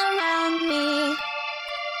everything around me.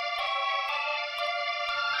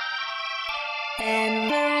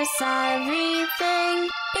 Inverse everything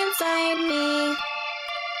inside me.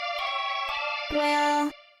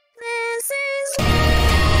 Well, this is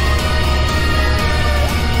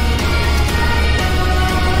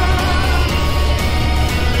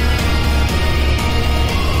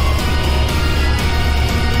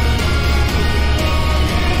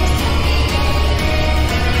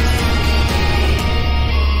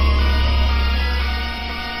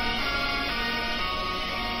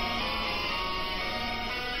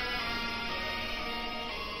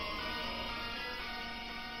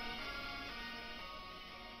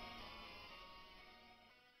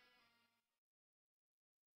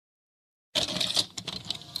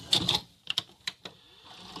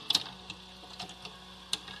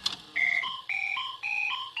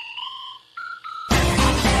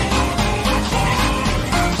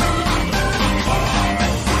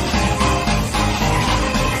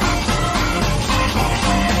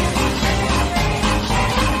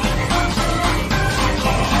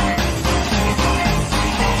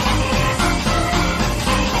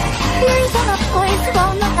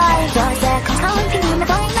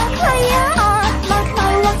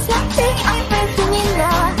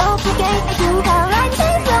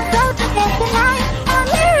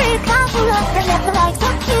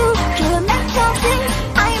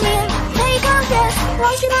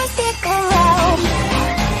why should I stick around?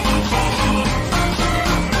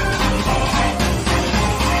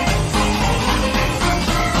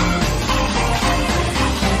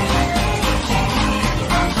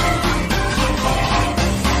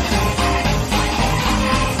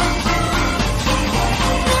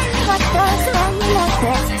 What does around me like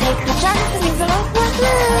this? Take the chances of what's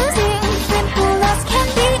losing. Simple as can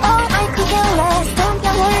be, all I could care less. Don't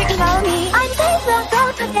get worried about me. I'm safe, locked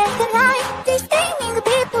out to get the night. Disdaining the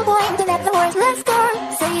people pointing at the worthless door.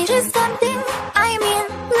 Say just something, I mean,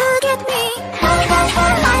 look at me. Ha ha ha,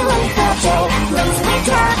 I won't stop you. Raise my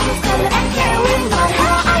drums, come and care with not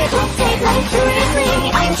how I would take life seriously.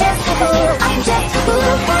 I'm just a fool, I'm just a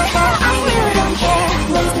fool. Ha ha, I really don't care.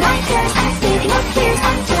 Waste my tears, I'm speaking of fears.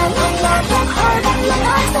 Until I'm not work hard and let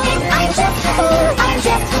us win. I'm just a fool, I'm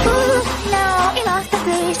just a fool. Now enough to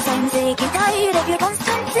please, I'm sick and tired of your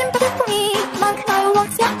constant sympathy for me. Mark my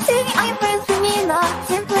words, see, I'm presuming not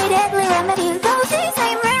simply deadly remedies. Doses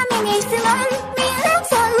I'm reminiscing on. Mean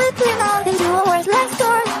absolutely nothing to a worthless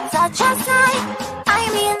door. Such a sight, I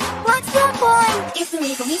mean, what's the point? If we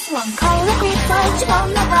go miss one call, a quick touch on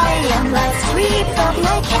the body and let's rip up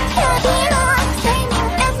like a cabin on. Staining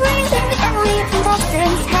everything and leaving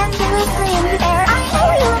toxins handlessly in the air. I know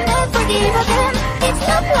you'll never give again. It's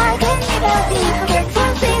not like anybody forget for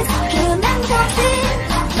this human toxin.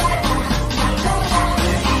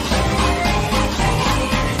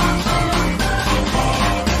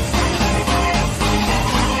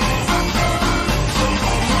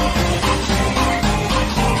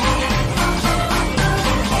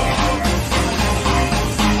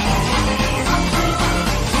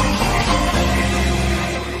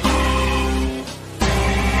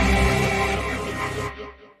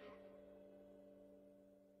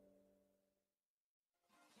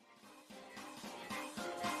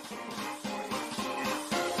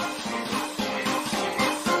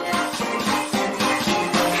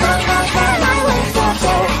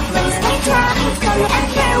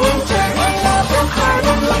 And there winter and love the heart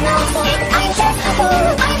of my